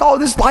and you're like, oh,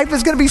 this life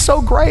is going to be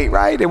so great,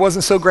 right? It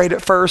wasn't so great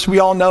at first. We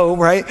all know,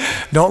 right?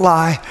 Don't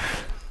lie.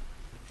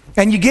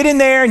 And you get in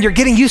there and you're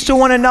getting used to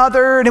one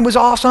another and it was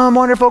awesome,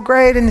 wonderful,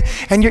 great.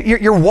 And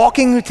you're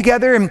walking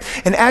together and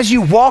as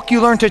you walk,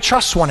 you learn to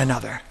trust one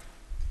another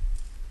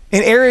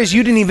in areas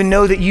you didn't even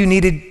know that you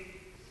needed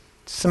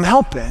some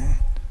help in.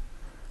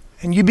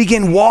 And you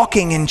begin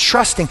walking and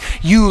trusting.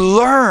 You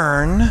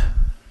learn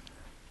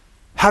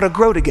how to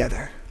grow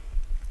together.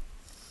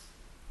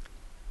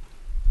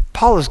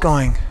 Paul is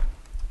going,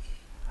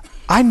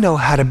 I know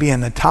how to be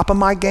on the top of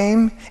my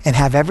game and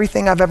have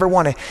everything I've ever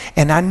wanted.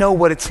 And I know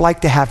what it's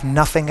like to have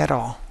nothing at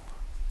all.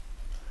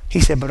 He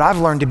said, but I've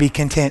learned to be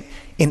content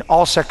in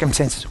all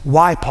circumstances.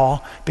 Why,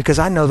 Paul? Because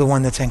I know the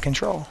one that's in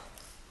control.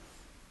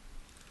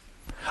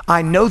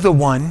 I know the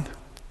one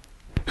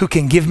who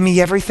can give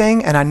me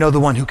everything, and I know the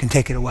one who can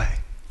take it away.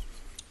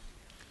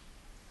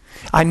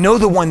 I know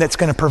the one that's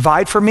going to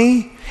provide for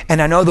me,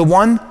 and I know the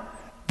one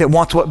that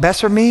wants what's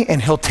best for me,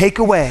 and he'll take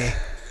away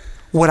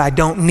what I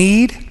don't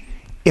need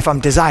if I'm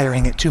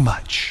desiring it too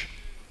much.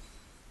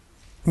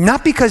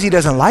 Not because he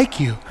doesn't like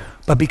you,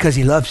 but because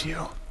he loves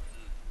you.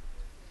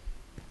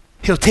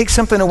 He'll take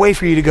something away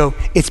for you to go,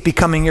 it's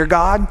becoming your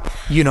God,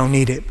 you don't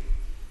need it.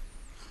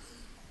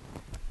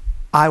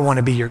 I want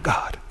to be your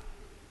God.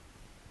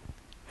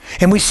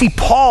 And we see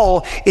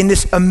Paul in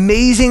this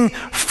amazing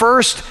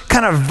first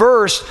kind of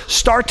verse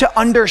start to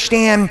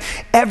understand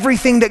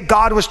everything that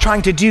God was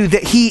trying to do,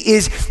 that he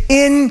is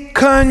in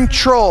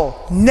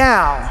control.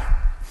 Now,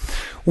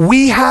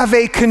 we have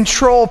a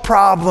control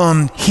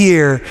problem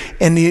here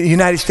in the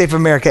United States of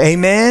America.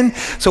 Amen?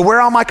 So where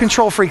are all my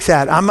control freaks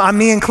at? I'm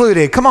me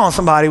included. Come on,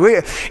 somebody.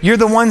 You're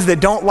the ones that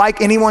don't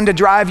like anyone to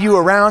drive you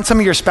around. Some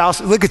of your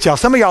spouses, look at y'all.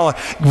 Some of y'all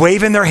are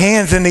waving their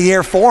hands in the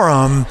air for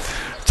them.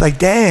 It's like,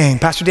 dang,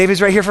 Pastor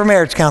David's right here for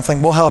marriage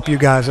counseling. We'll help you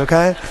guys,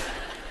 okay?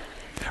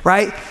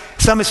 Right?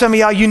 Some of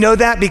y'all, you know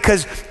that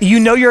because you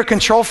know you're a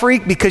control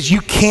freak because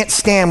you can't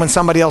stand when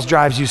somebody else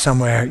drives you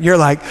somewhere. You're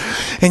like,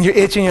 and you're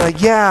itching, you're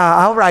like, yeah,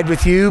 I'll ride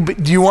with you,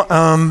 but do you want,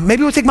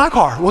 maybe we'll take my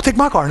car. We'll take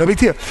my car, no big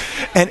deal.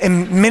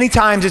 And many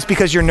times it's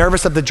because you're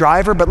nervous of the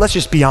driver, but let's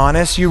just be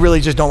honest, you really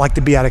just don't like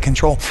to be out of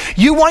control.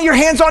 You want your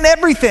hands on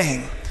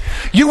everything.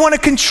 You want to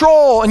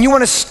control and you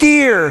want to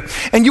steer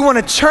and you want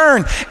to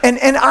turn. And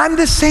I'm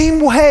the same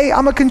way.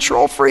 I'm a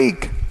control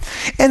freak.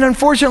 And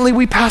unfortunately,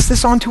 we pass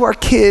this on to our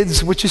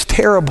kids, which is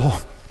terrible.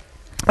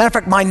 Matter of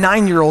fact, my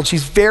 9-year-old,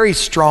 she's very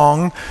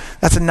strong.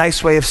 That's a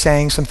nice way of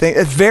saying something.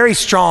 A very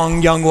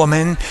strong young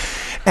woman.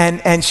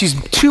 And she's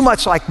too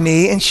much like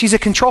me, and she's a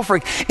control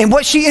freak. And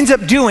what she ends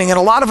up doing, and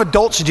a lot of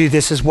adults do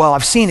this as well,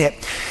 I've seen it,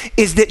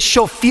 is that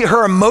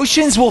her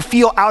emotions will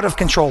feel out of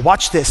control.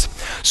 Watch this.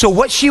 So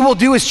what she will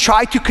do is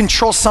try to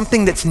control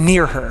something that's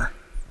near her.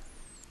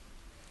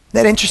 Isn't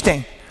that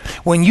interesting?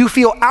 When you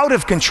feel out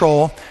of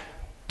control,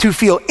 to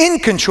feel in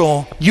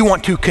control, you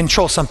want to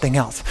control something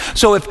else.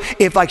 So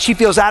if like she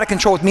feels out of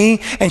control with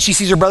me and she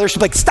sees her brother,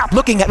 she's like, stop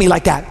looking at me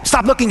like that.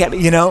 Stop looking at me,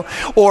 you know?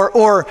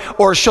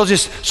 Or she'll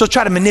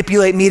try to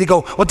manipulate me to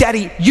go, well,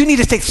 Daddy, you need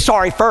to say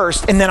sorry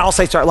first, and then I'll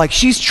say sorry. Like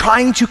she's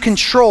trying to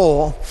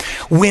control.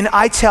 When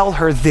I tell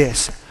her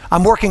this,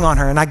 I'm working on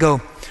her and I go,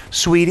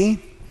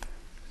 sweetie,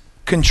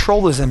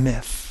 control is a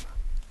myth.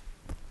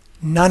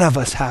 None of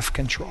us have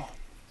control.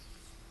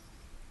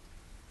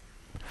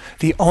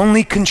 The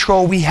only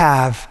control we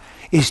have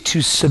is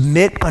to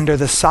submit under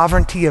the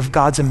sovereignty of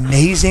God's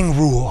amazing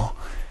rule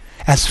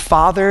as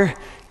Father,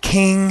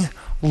 King,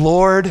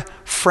 Lord,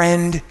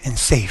 friend, and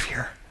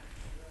Savior.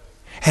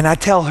 And I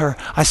tell her,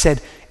 I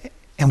said,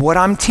 and what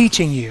I'm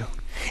teaching you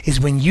is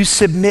when you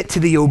submit to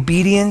the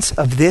obedience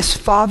of this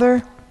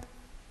Father,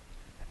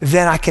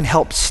 then I can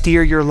help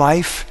steer your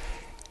life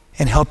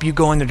and help you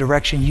go in the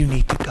direction you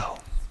need to go.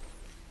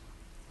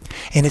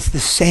 And it's the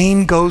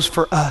same goes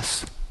for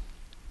us.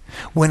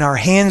 When our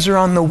hands are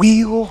on the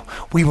wheel,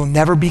 we will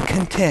never be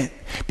content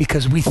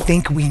because we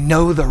think we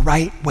know the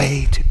right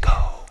way to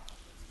go.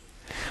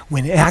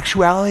 When in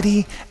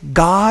actuality,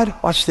 God,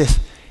 watch this,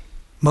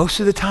 most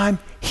of the time,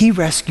 he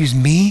rescues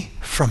me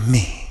from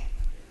me.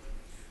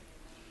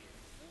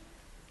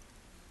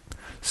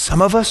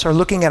 Some of us are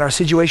looking at our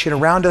situation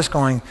around us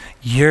going,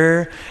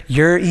 you're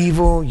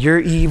evil, you're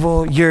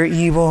evil, you're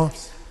evil.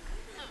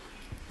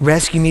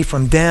 Rescue me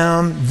from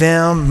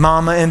them,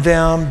 mama and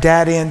them,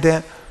 daddy and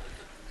them.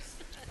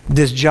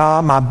 This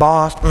job, my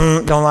boss,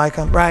 don't like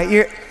him,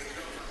 right?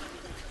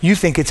 You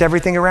think it's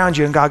everything around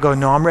you, and God goes,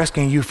 no, I'm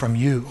rescuing you from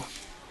you.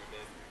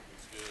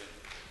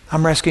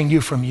 I'm rescuing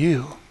you from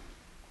you.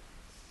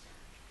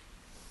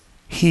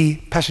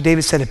 Pastor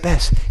David said it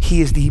best,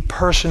 he is the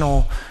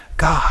personal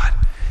God,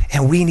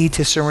 and we need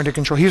to surrender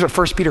control. Here's what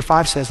 1 Peter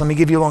 5 says. Let me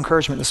give you a little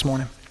encouragement this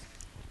morning.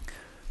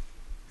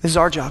 This is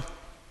our job.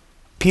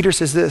 Peter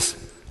says this,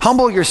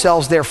 humble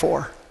yourselves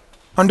therefore.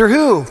 Under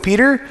who,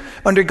 Peter?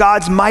 Under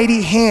God's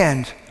mighty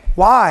hand.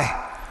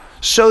 Why?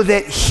 So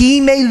that he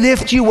may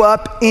lift you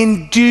up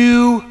in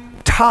due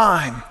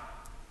time.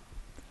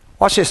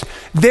 Watch this.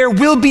 There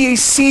will be a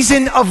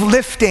season of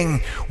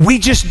lifting. We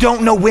just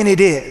don't know when it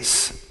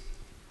is.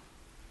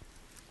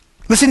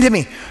 Listen to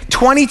me.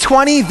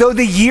 2020, though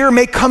the year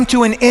may come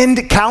to an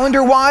end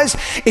calendar-wise,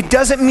 it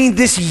doesn't mean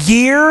this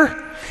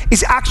year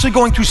is actually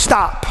going to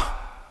stop.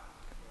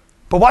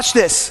 But watch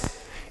this.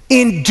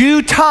 In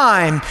due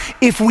time,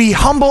 if we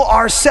humble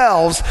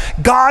ourselves,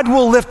 God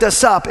will lift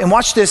us up. And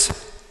watch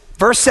this,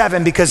 verse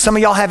 7, because some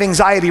of y'all have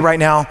anxiety right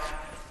now,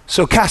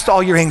 so cast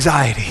all your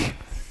anxiety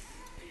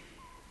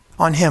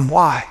on him.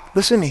 Why?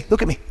 Listen to me,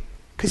 look at me,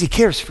 because he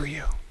cares for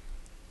you.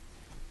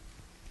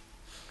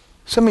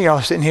 Some of y'all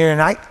are sitting here and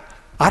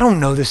I don't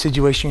know the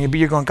situation, but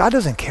you're going, God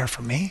doesn't care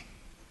for me.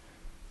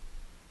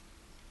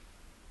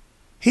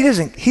 He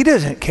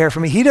doesn't care for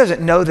me. He doesn't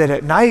know that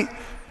at night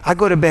I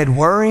go to bed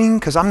worrying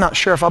because I'm not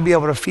sure if I'll be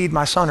able to feed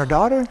my son or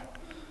daughter.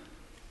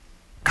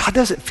 God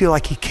doesn't feel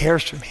like he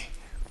cares for me.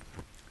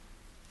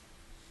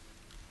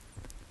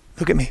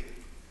 Look at me.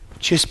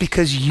 Just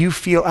because you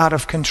feel out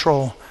of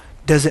control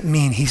doesn't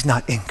mean he's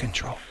not in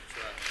control.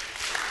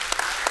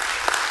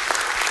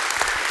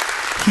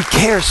 He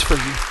cares for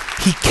you.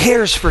 He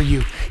cares for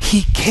you.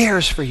 He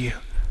cares for you.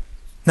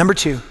 Number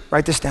 2,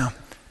 write this down.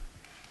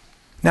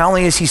 Not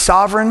only is he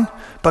sovereign,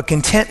 but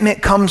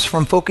contentment comes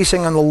from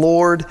focusing on the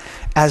Lord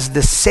as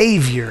the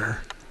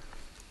Savior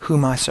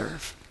whom I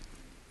serve.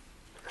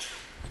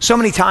 So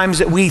many times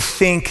that we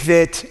think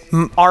that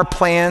our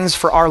plans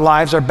for our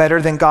lives are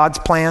better than God's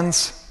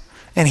plans.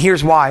 And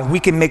here's why. We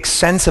can make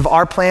sense of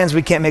our plans.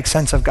 We can't make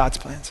sense of God's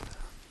plans.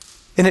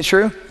 Isn't it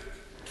true?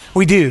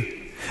 We do.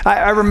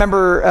 I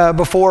remember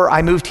before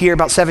I moved here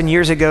about 7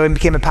 years ago and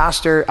became a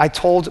pastor, I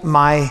told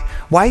my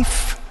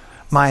wife,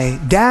 my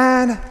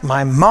dad,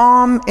 my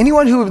mom,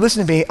 anyone who would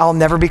listen to me, I'll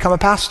never become a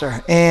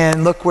pastor.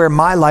 And look where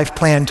my life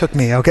plan took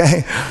me,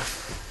 okay?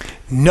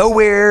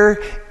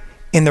 Nowhere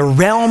in the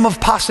realm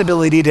of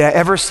possibility did I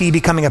ever see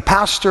becoming a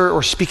pastor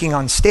or speaking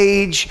on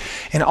stage.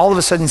 And all of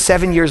a sudden,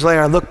 7 years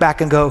later, I look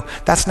back and go,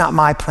 that's not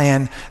my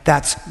plan,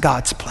 that's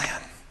God's plan.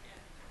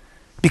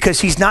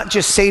 Because he's not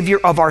just Savior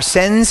of our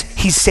sins,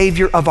 he's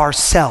Savior of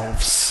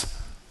ourselves.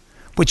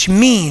 Which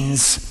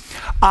means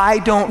I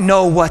don't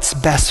know what's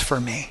best for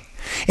me.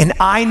 And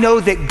I know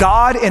that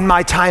God in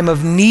my time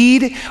of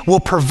need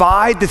will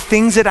provide the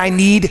things that I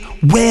need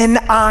when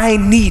I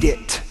need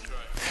it.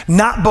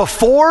 Not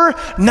before,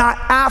 not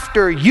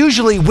after,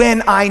 usually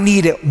when I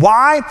need it.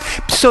 Why?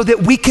 So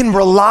that we can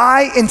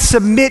rely and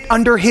submit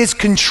under his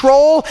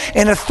control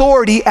and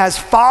authority as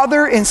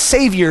Father and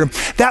Savior.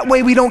 That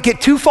way we don't get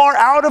too far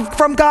out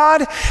from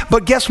God,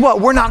 but guess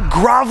what? We're not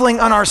groveling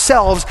on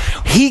ourselves.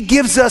 He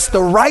gives us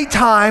the right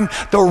time,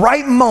 the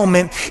right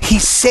moment. He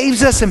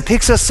saves us and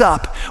picks us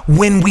up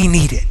when we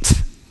need it.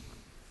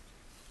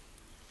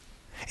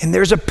 And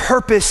there's a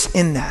purpose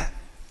in that.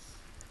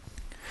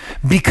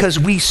 Because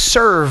we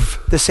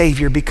serve the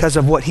Savior because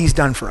of what he's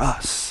done for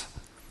us.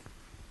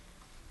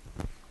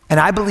 And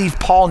I believe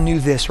Paul knew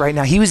this right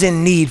now. He was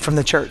in need from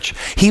the church.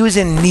 He was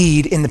in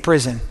need in the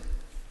prison.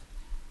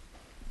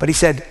 But he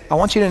said, I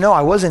want you to know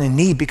I wasn't in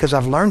need because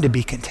I've learned to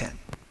be content.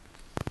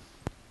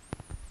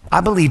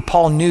 I believe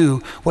Paul knew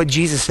what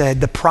Jesus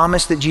said, the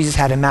promise that Jesus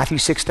had in Matthew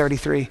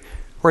 6:33,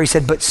 where he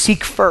said, but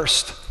seek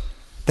first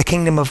the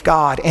kingdom of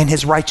God and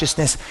his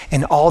righteousness,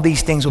 and all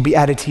these things will be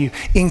added to you.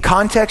 In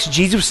context,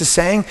 Jesus is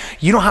saying,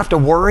 you don't have to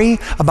worry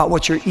about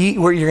what you're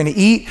where you're going to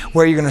eat,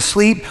 where you're going to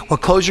sleep,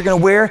 what clothes you're going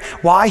to wear.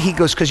 Why? He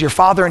goes, because your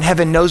Father in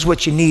heaven knows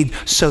what you need.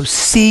 So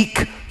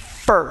seek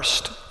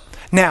first.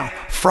 Now,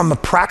 from a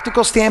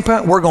practical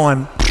standpoint, we're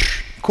going,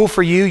 cool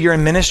for you. You're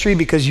in ministry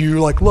because you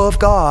love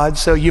God,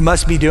 so you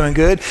must be doing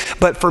good.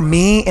 But for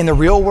me in the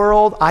real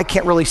world, I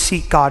can't really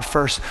seek God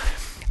first.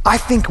 I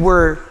think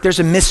there's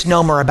a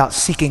misnomer about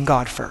seeking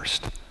God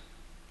first.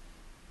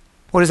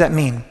 What does that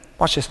mean?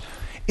 Watch this.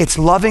 It's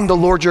loving the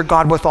Lord your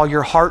God with all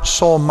your heart,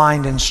 soul,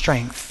 mind, and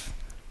strength.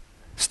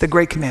 It's the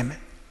great commandment.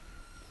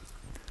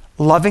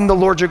 Loving the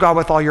Lord your God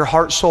with all your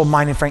heart, soul,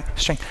 mind, and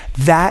strength.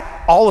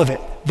 That, all of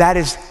it, that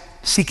is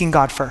seeking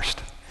God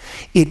first.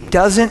 It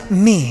doesn't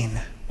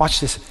mean, watch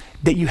this,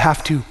 that you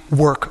have to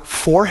work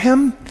for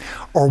him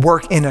or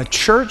work in a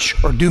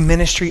church or do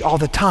ministry all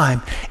the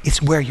time.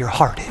 It's where your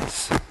heart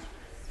is.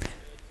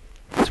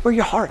 It's where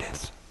your heart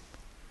is.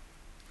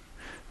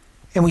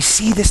 And we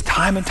see this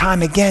time and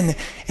time again,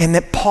 and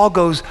that Paul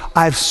goes,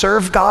 I've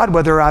served God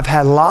whether I've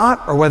had a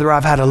lot or whether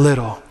I've had a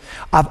little.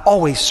 I've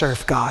always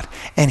served God,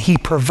 and he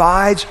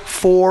provides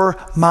for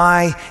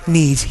my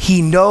needs.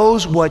 He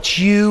knows what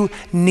you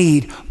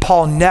need.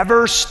 Paul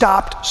never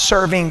stopped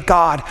serving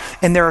God.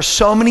 And there are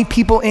so many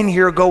people in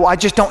here who go, I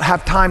just don't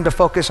have time to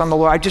focus on the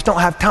Lord. I just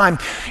don't have time.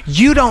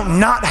 You don't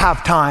not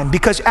have time,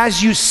 because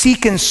as you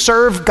seek and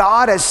serve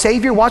God as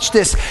Savior, watch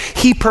this,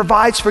 he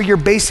provides for your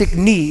basic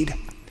need.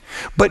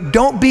 But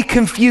don't be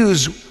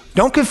confused.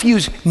 Don't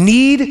confuse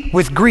need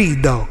with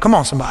greed, though. Come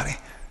on, somebody.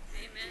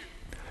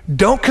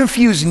 Don't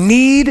confuse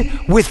need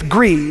with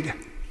greed,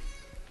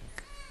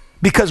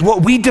 because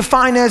what we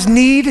define as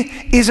need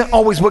isn't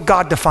always what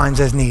God defines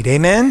as need.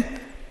 Amen?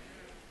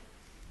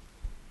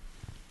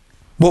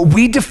 What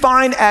we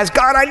define as,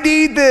 God, I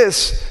need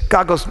this.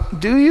 God goes,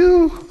 do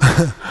you?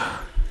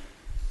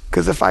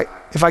 Because if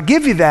I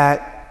give you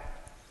that,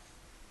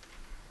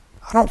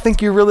 I don't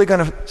think you're really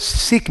going to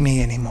seek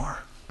me anymore.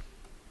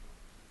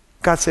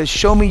 God says,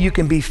 show me you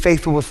can be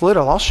faithful with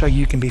little. I'll show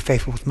you can be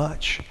faithful with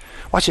much.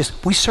 Watch this.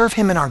 We serve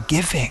him in our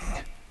giving.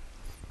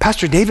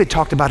 Pastor David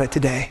talked about it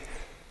today.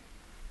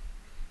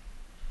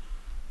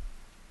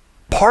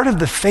 Part of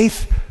the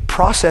faith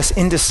process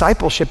in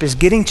discipleship is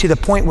getting to the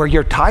point where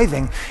you're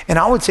tithing. And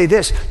I would say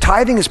this,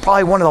 tithing is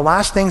probably one of the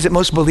last things that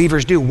most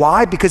believers do.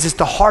 Why? Because it's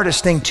the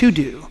hardest thing to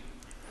do.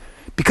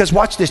 Because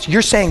watch this,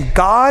 you're saying,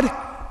 God,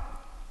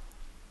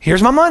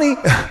 here's my money,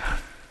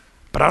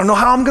 but I don't know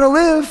how I'm going to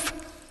live.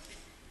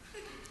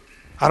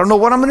 I don't know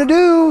what I'm going to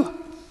do.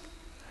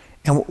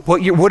 And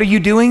what are you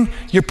doing?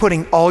 You're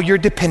putting all your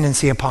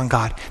dependency upon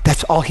God.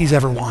 That's all he's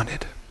ever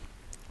wanted.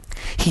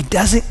 He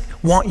doesn't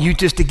want you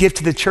just to give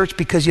to the church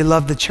because you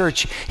love the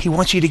church. He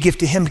wants you to give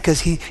to him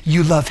because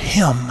you love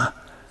him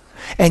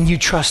and you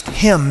trust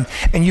him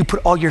and you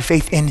put all your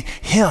faith in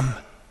him.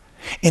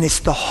 And it's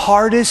the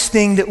hardest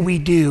thing that we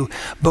do,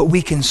 but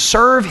we can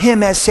serve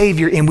him as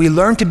Savior, and we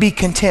learn to be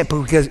content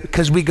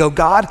because we go,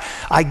 God,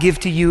 I give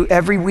to you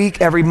every week,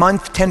 every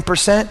month,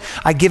 10%.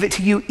 I give it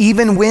to you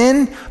even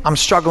when I'm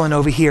struggling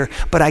over here,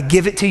 but I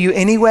give it to you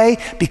anyway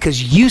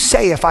because you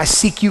say if I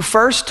seek you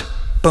first,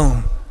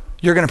 boom,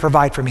 you're going to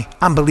provide for me.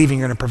 I'm believing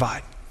you're going to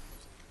provide.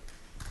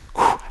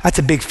 Whew, that's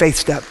a big faith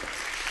step.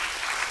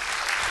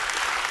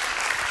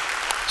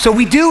 So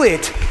we do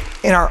it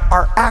in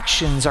our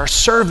actions, our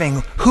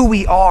serving, who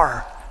we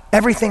are,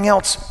 everything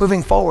else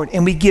moving forward.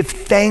 And we give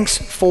thanks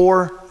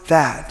for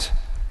that.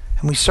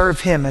 And we serve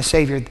him as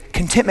Savior.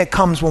 Contentment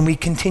comes when we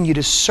continue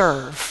to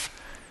serve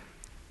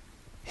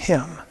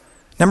him.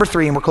 Number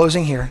 3, and we're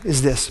closing here,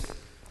 is this.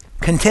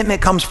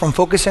 Contentment comes from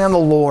focusing on the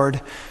Lord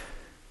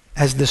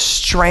as the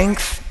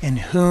strength in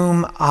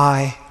whom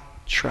I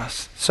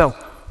trust. So,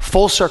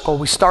 full circle.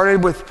 We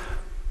started with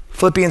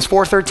Philippians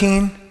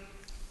 4:13.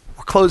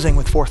 We're closing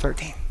with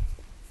 4:13.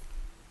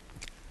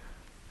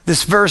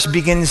 This verse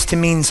begins to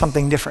mean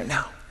something different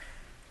now.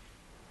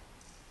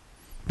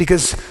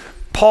 Because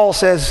Paul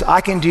says,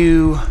 I can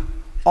do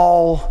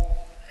all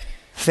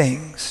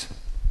things.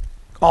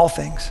 All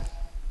things.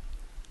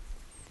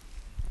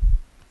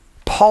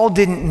 Paul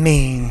didn't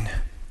mean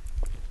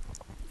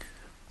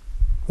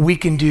we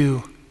can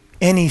do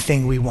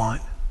anything we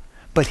want,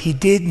 but he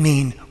did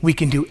mean we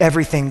can do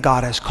everything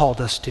God has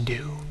called us to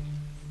do.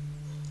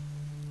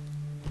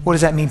 What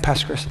does that mean,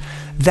 Pastor Chris?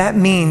 That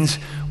means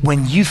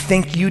when you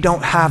think you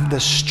don't have the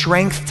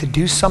strength to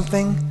do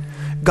something,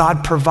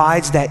 God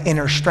provides that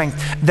inner strength.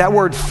 That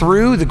word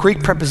through, the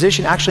Greek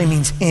preposition, actually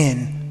means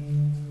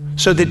in.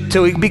 So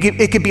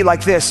it could be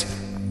like this.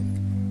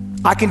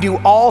 I can do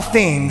all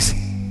things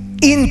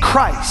in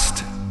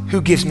Christ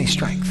who gives me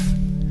strength.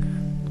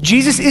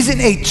 Jesus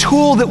isn't a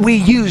tool that we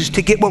use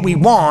to get what we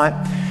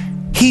want.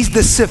 He's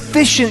the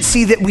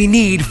sufficiency that we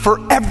need for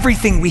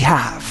everything we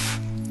have.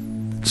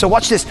 So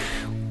watch this.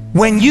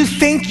 When you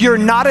think you're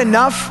not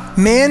enough,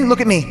 man, look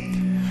at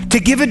me, to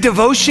give a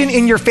devotion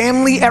in your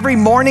family every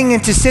morning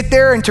and to sit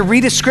there and to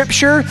read a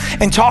scripture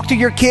and talk to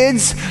your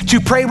kids,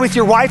 to pray with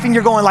your wife, and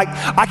you're going like,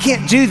 I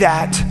can't do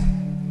that.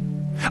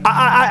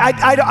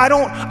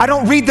 I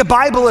don't read the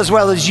Bible as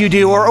well as you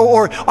do,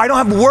 or I don't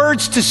have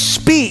words to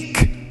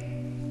speak.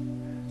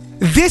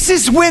 This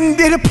is when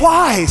it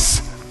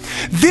applies.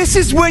 This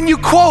is when you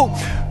quote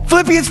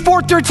Philippians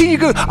 4:13, you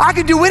go, I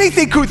can do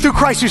anything through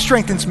Christ who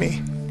strengthens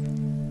me.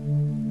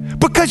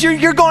 Because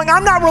you're going,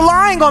 I'm not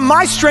relying on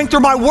my strength or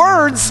my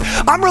words.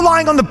 I'm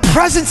relying on the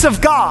presence of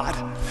God.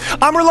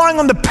 I'm relying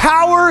on the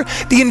power,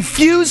 the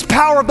infused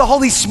power of the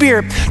Holy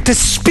Spirit to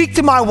speak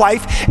to my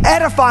wife,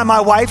 edify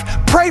my wife,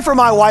 pray for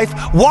my wife,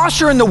 wash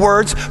her in the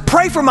words,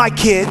 pray for my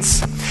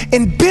kids,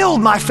 and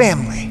build my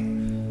family.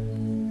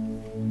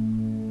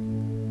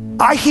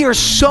 I hear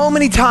so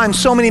many times,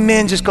 so many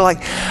men just go like,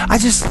 I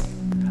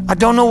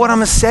don't know what I'm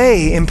gonna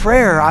say in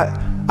prayer.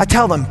 I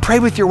tell them, pray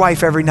with your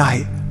wife every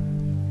night.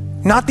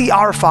 Not the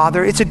Our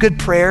Father, it's a good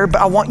prayer,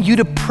 but I want you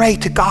to pray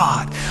to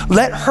God.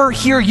 Let her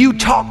hear you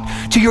talk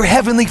to your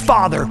Heavenly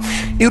Father.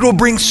 It will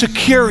bring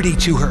security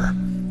to her.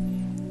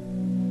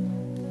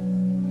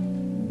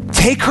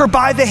 Take her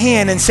by the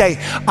hand and say,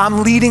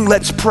 I'm leading,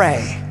 let's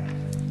pray.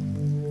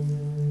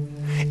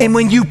 And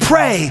when you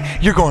pray,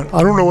 you're going,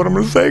 I don't know what I'm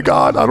gonna say,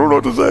 God. I don't know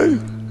what to say.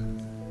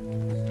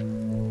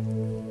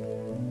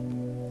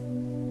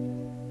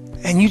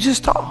 And you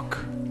just talk.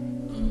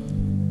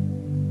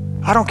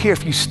 I don't care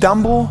if you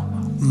stumble,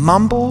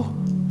 mumble,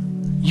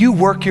 you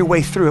work your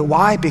way through it.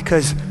 Why?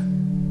 Because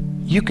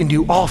you can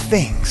do all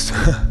things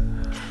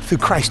through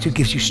Christ who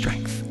gives you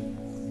strength.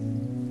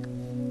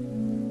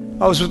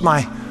 I was with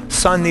my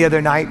son the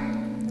other night.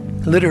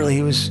 Literally,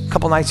 it was a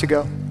couple nights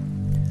ago.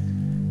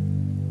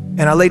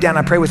 And I lay down,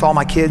 I pray with all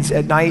my kids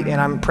at night, and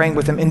I'm praying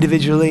with them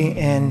individually.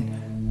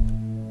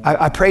 And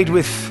I prayed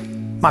with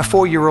my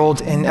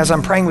 4-year-old, and as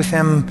I'm praying with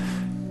him,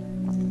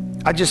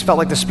 I just felt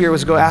like the Spirit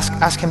was going,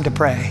 ask him to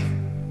pray.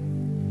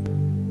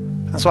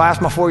 And so I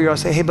asked my 4-year-old,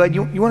 I say, hey bud,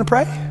 you want to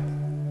pray?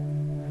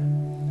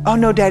 Oh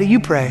no, Daddy, you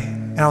pray.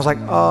 And I was like,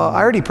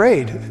 I already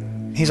prayed.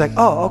 He's like,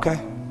 oh, okay.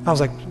 I was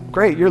like,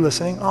 great, you're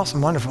listening.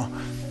 Awesome, wonderful.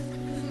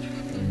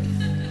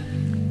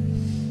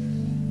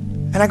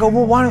 And I go,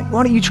 well, why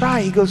don't you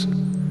try? He goes,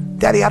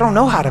 Daddy, I don't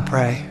know how to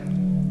pray.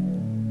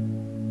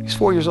 He's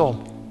 4 years old.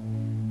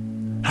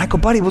 And I go,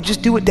 buddy, well,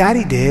 just do what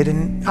Daddy did,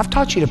 and I've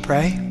taught you to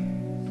pray.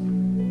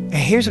 And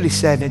here's what he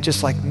said, and it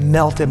just like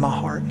melted my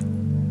heart.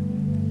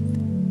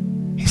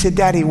 He said,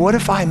 Daddy, what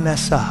if I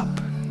mess up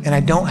and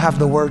I don't have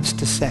the words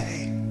to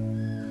say?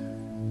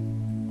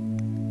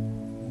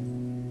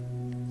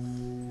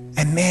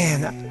 And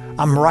man,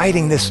 I'm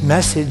writing this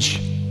message,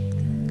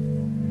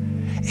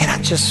 and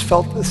I just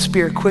felt the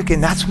Spirit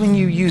quicken. That's when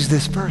you use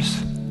this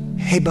verse.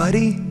 Hey,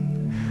 buddy,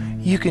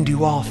 you can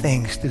do all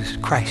things through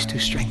Christ who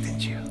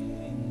strengthens you.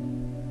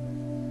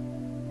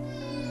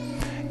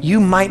 You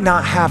might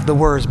not have the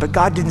words, but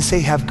God didn't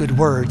say have good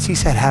words. He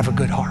said have a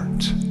good heart.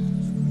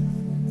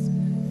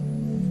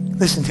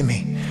 Listen to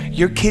me.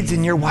 Your kids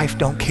and your wife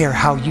don't care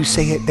how you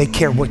say it. They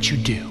care what you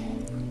do.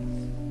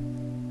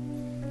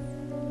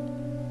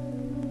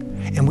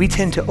 And we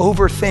tend to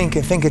overthink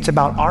and think it's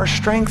about our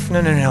strength.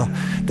 No.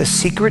 The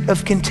secret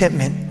of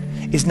contentment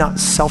is not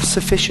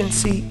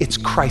self-sufficiency, it's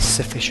Christ's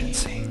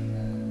sufficiency.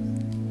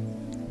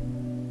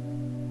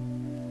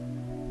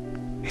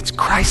 It's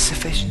Christ's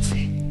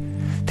sufficiency.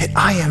 That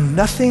I am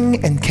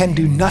nothing and can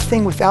do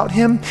nothing without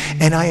him,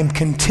 and I am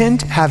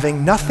content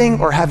having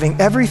nothing or having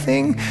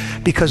everything,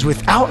 because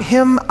without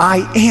him,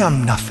 I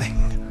am nothing.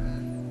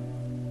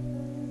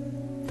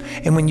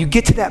 And when you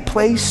get to that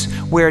place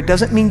where it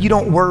doesn't mean you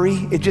don't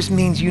worry, it just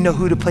means you know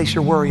who to place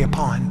your worry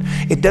upon.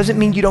 It doesn't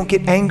mean you don't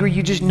get angry,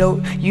 you just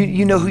know,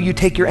 you know who you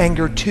take your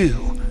anger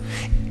to.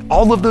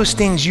 All of those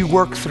things you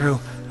work through,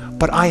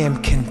 but I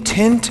am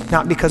content,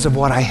 not because of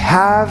what I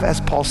have, as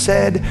Paul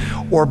said,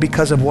 or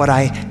because of what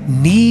I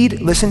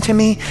need. Listen to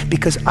me,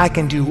 because I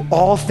can do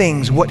all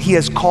things, what he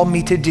has called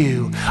me to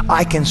do.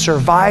 I can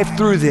survive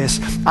through this.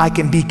 I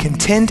can be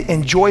content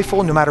and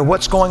joyful no matter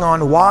what's going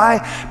on.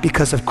 Why?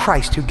 Because of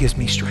Christ who gives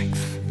me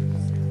strength.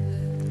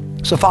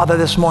 So Father,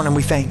 this morning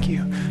we thank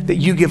you that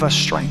you give us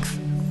strength.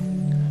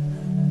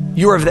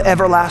 You are the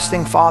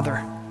everlasting Father.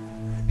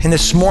 And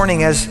this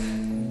morning, as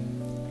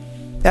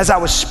I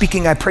was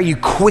speaking, I pray you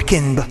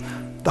quickened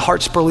the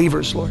hearts of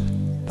believers, Lord.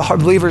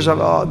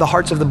 The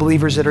hearts of the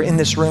believers that are in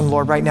this room,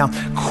 Lord, right now.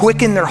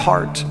 Quicken their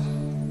heart.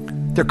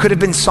 There could have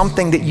been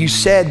something that you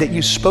said, that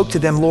you spoke to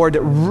them, Lord,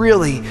 that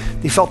really,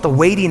 they felt the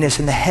weightiness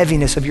and the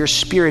heaviness of your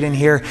Spirit in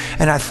here.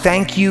 And I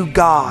thank you,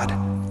 God,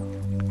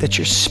 that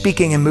you're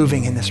speaking and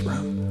moving in this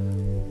room.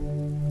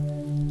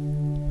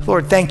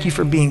 Lord, thank you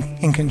for being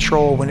in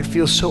control when it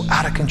feels so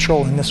out of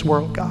control in this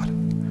world, God.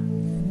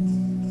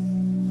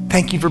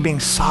 Thank you for being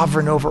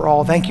sovereign over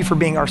all. Thank you for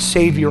being our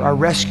Savior, our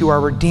rescuer,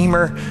 our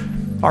Redeemer,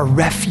 our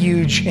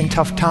refuge in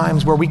tough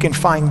times, where we can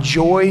find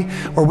joy,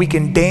 where we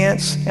can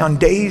dance on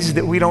days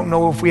that we don't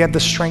know if we have the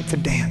strength to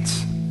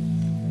dance.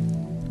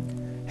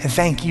 And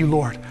thank you,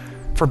 Lord,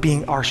 for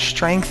being our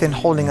strength and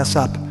holding us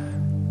up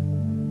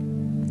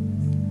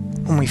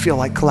when we feel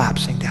like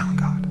collapsing down,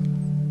 God.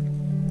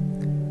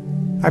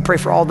 I pray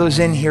for all those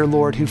in here,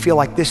 Lord, who feel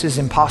like this is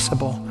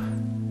impossible.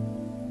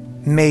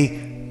 May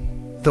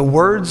the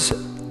words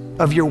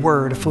of your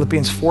word,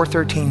 Philippians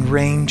 4:13,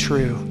 reign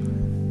true,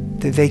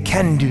 that they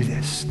can do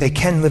this. They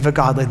can live a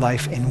godly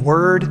life in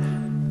word,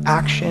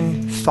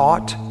 action,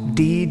 thought,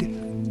 deed,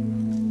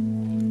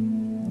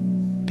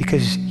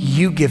 because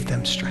you give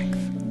them strength.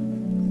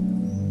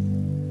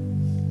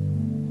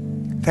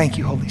 Thank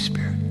you, Holy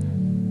Spirit.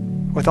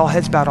 With all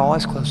heads bowed, all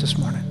eyes closed this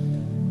morning.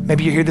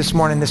 Maybe you're here this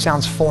morning, this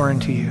sounds foreign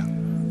to you.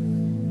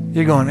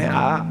 You're going,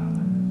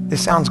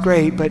 this sounds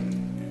great, but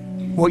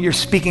what you're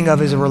speaking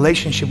of is a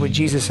relationship with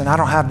Jesus, and I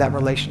don't have that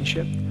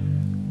relationship.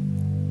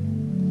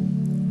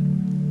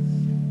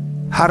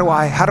 How do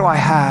I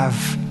have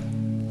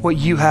what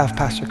you have,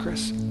 Pastor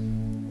Chris?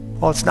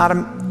 Well, it's not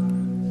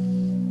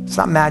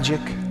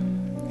magic.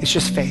 It's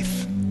just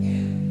faith.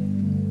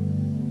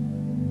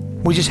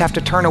 We just have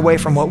to turn away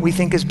from what we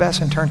think is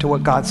best and turn to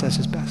what God says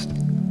is best.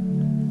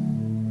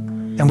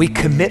 And we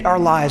commit our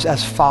lives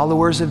as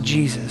followers of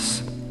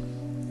Jesus.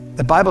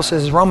 The Bible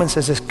says, Romans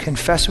says this,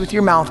 confess with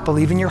your mouth,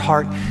 believe in your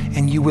heart,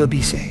 and you will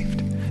be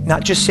saved.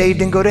 Not just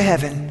saved and go to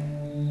heaven,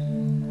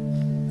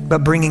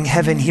 but bringing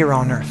heaven here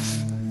on earth.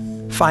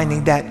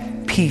 Finding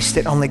that peace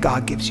that only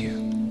God gives you.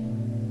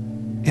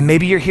 And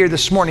maybe you're here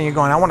this morning, you're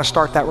going, I want to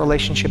start that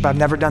relationship. I've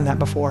never done that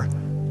before.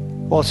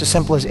 Well, it's as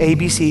simple as A,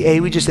 B, C. A,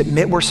 we just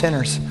admit we're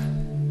sinners.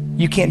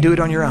 You can't do it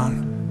on your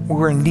own.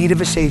 We're in need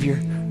of a Savior.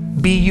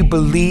 B, you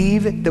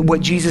believe that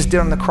what Jesus did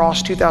on the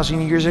cross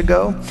 2,000 years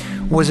ago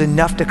was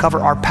enough to cover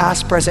our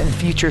past, present, and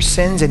future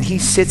sins, and he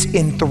sits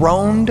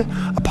enthroned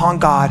upon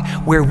God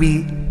where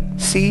we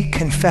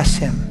confess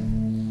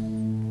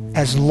him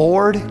as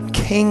Lord,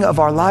 King of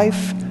our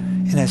life,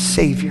 and as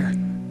Savior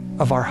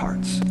of our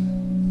hearts.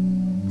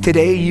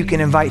 Today, you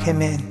can invite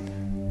him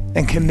in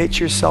and commit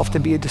yourself to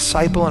be a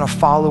disciple and a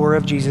follower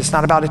of Jesus. It's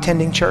not about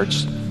attending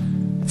church.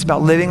 It's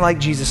about living like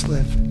Jesus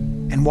lived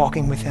and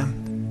walking with him.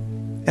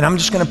 And I'm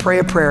just going to pray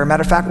a prayer.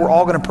 Matter of fact, we're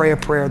all going to pray a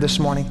prayer this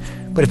morning.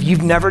 But if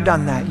you've never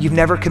done that, you've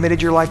never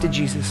committed your life to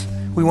Jesus,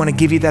 we want to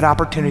give you that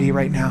opportunity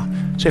right now.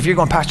 So if you're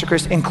going, Pastor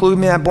Chris, include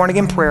me in that born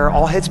again prayer,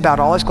 all heads bowed,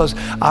 all eyes closed.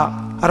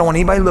 I don't want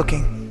anybody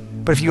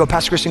looking. But if you go,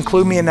 Pastor Chris,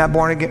 include me in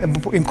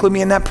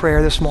that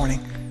prayer this morning.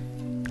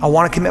 I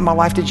want to commit my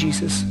life to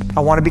Jesus. I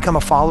want to become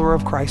a follower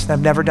of Christ, and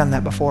I've never done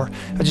that before.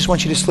 I just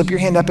want you to slip your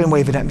hand up and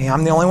wave it at me.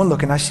 I'm the only one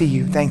looking. I see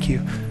you. Thank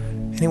you.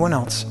 Anyone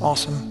else?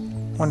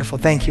 Awesome. Wonderful.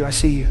 Thank you. I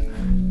see you.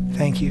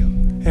 Thank you.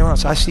 Anyone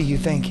else? I see you.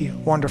 Thank you.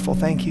 Wonderful.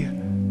 Thank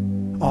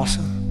you.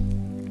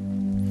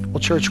 Awesome. Well,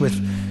 church, with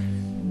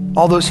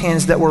all those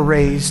hands that were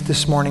raised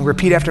this morning,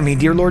 repeat after me.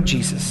 Dear Lord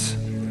Jesus,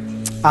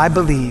 I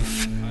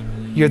believe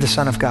you're the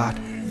Son of God.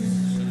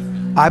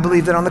 I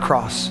believe that on the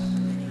cross,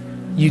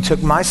 you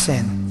took my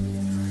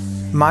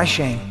sin, my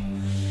shame,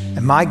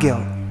 and my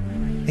guilt,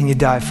 and you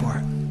died for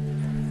it.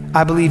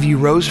 I believe you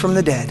rose from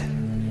the dead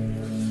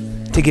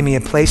to give me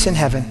a place in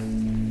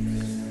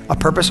heaven, a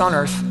purpose on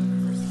earth,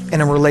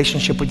 and a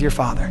relationship with your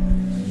Father.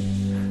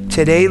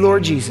 Today,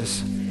 Lord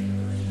Jesus,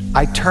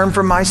 I turn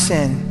from my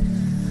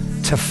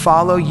sin to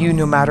follow you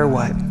no matter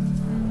what.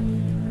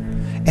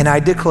 And I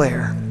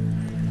declare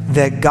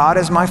that God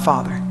is my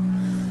Father,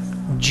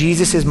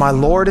 Jesus is my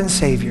Lord and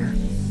Savior,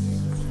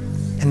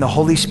 and the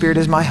Holy Spirit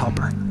is my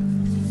helper,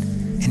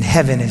 and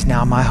heaven is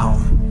now my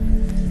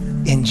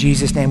home. In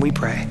Jesus' name we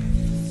pray.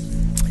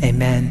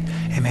 Amen.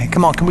 Amen.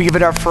 Come on, can we give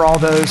it up for all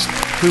those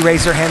who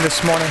raised their hand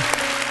this morning?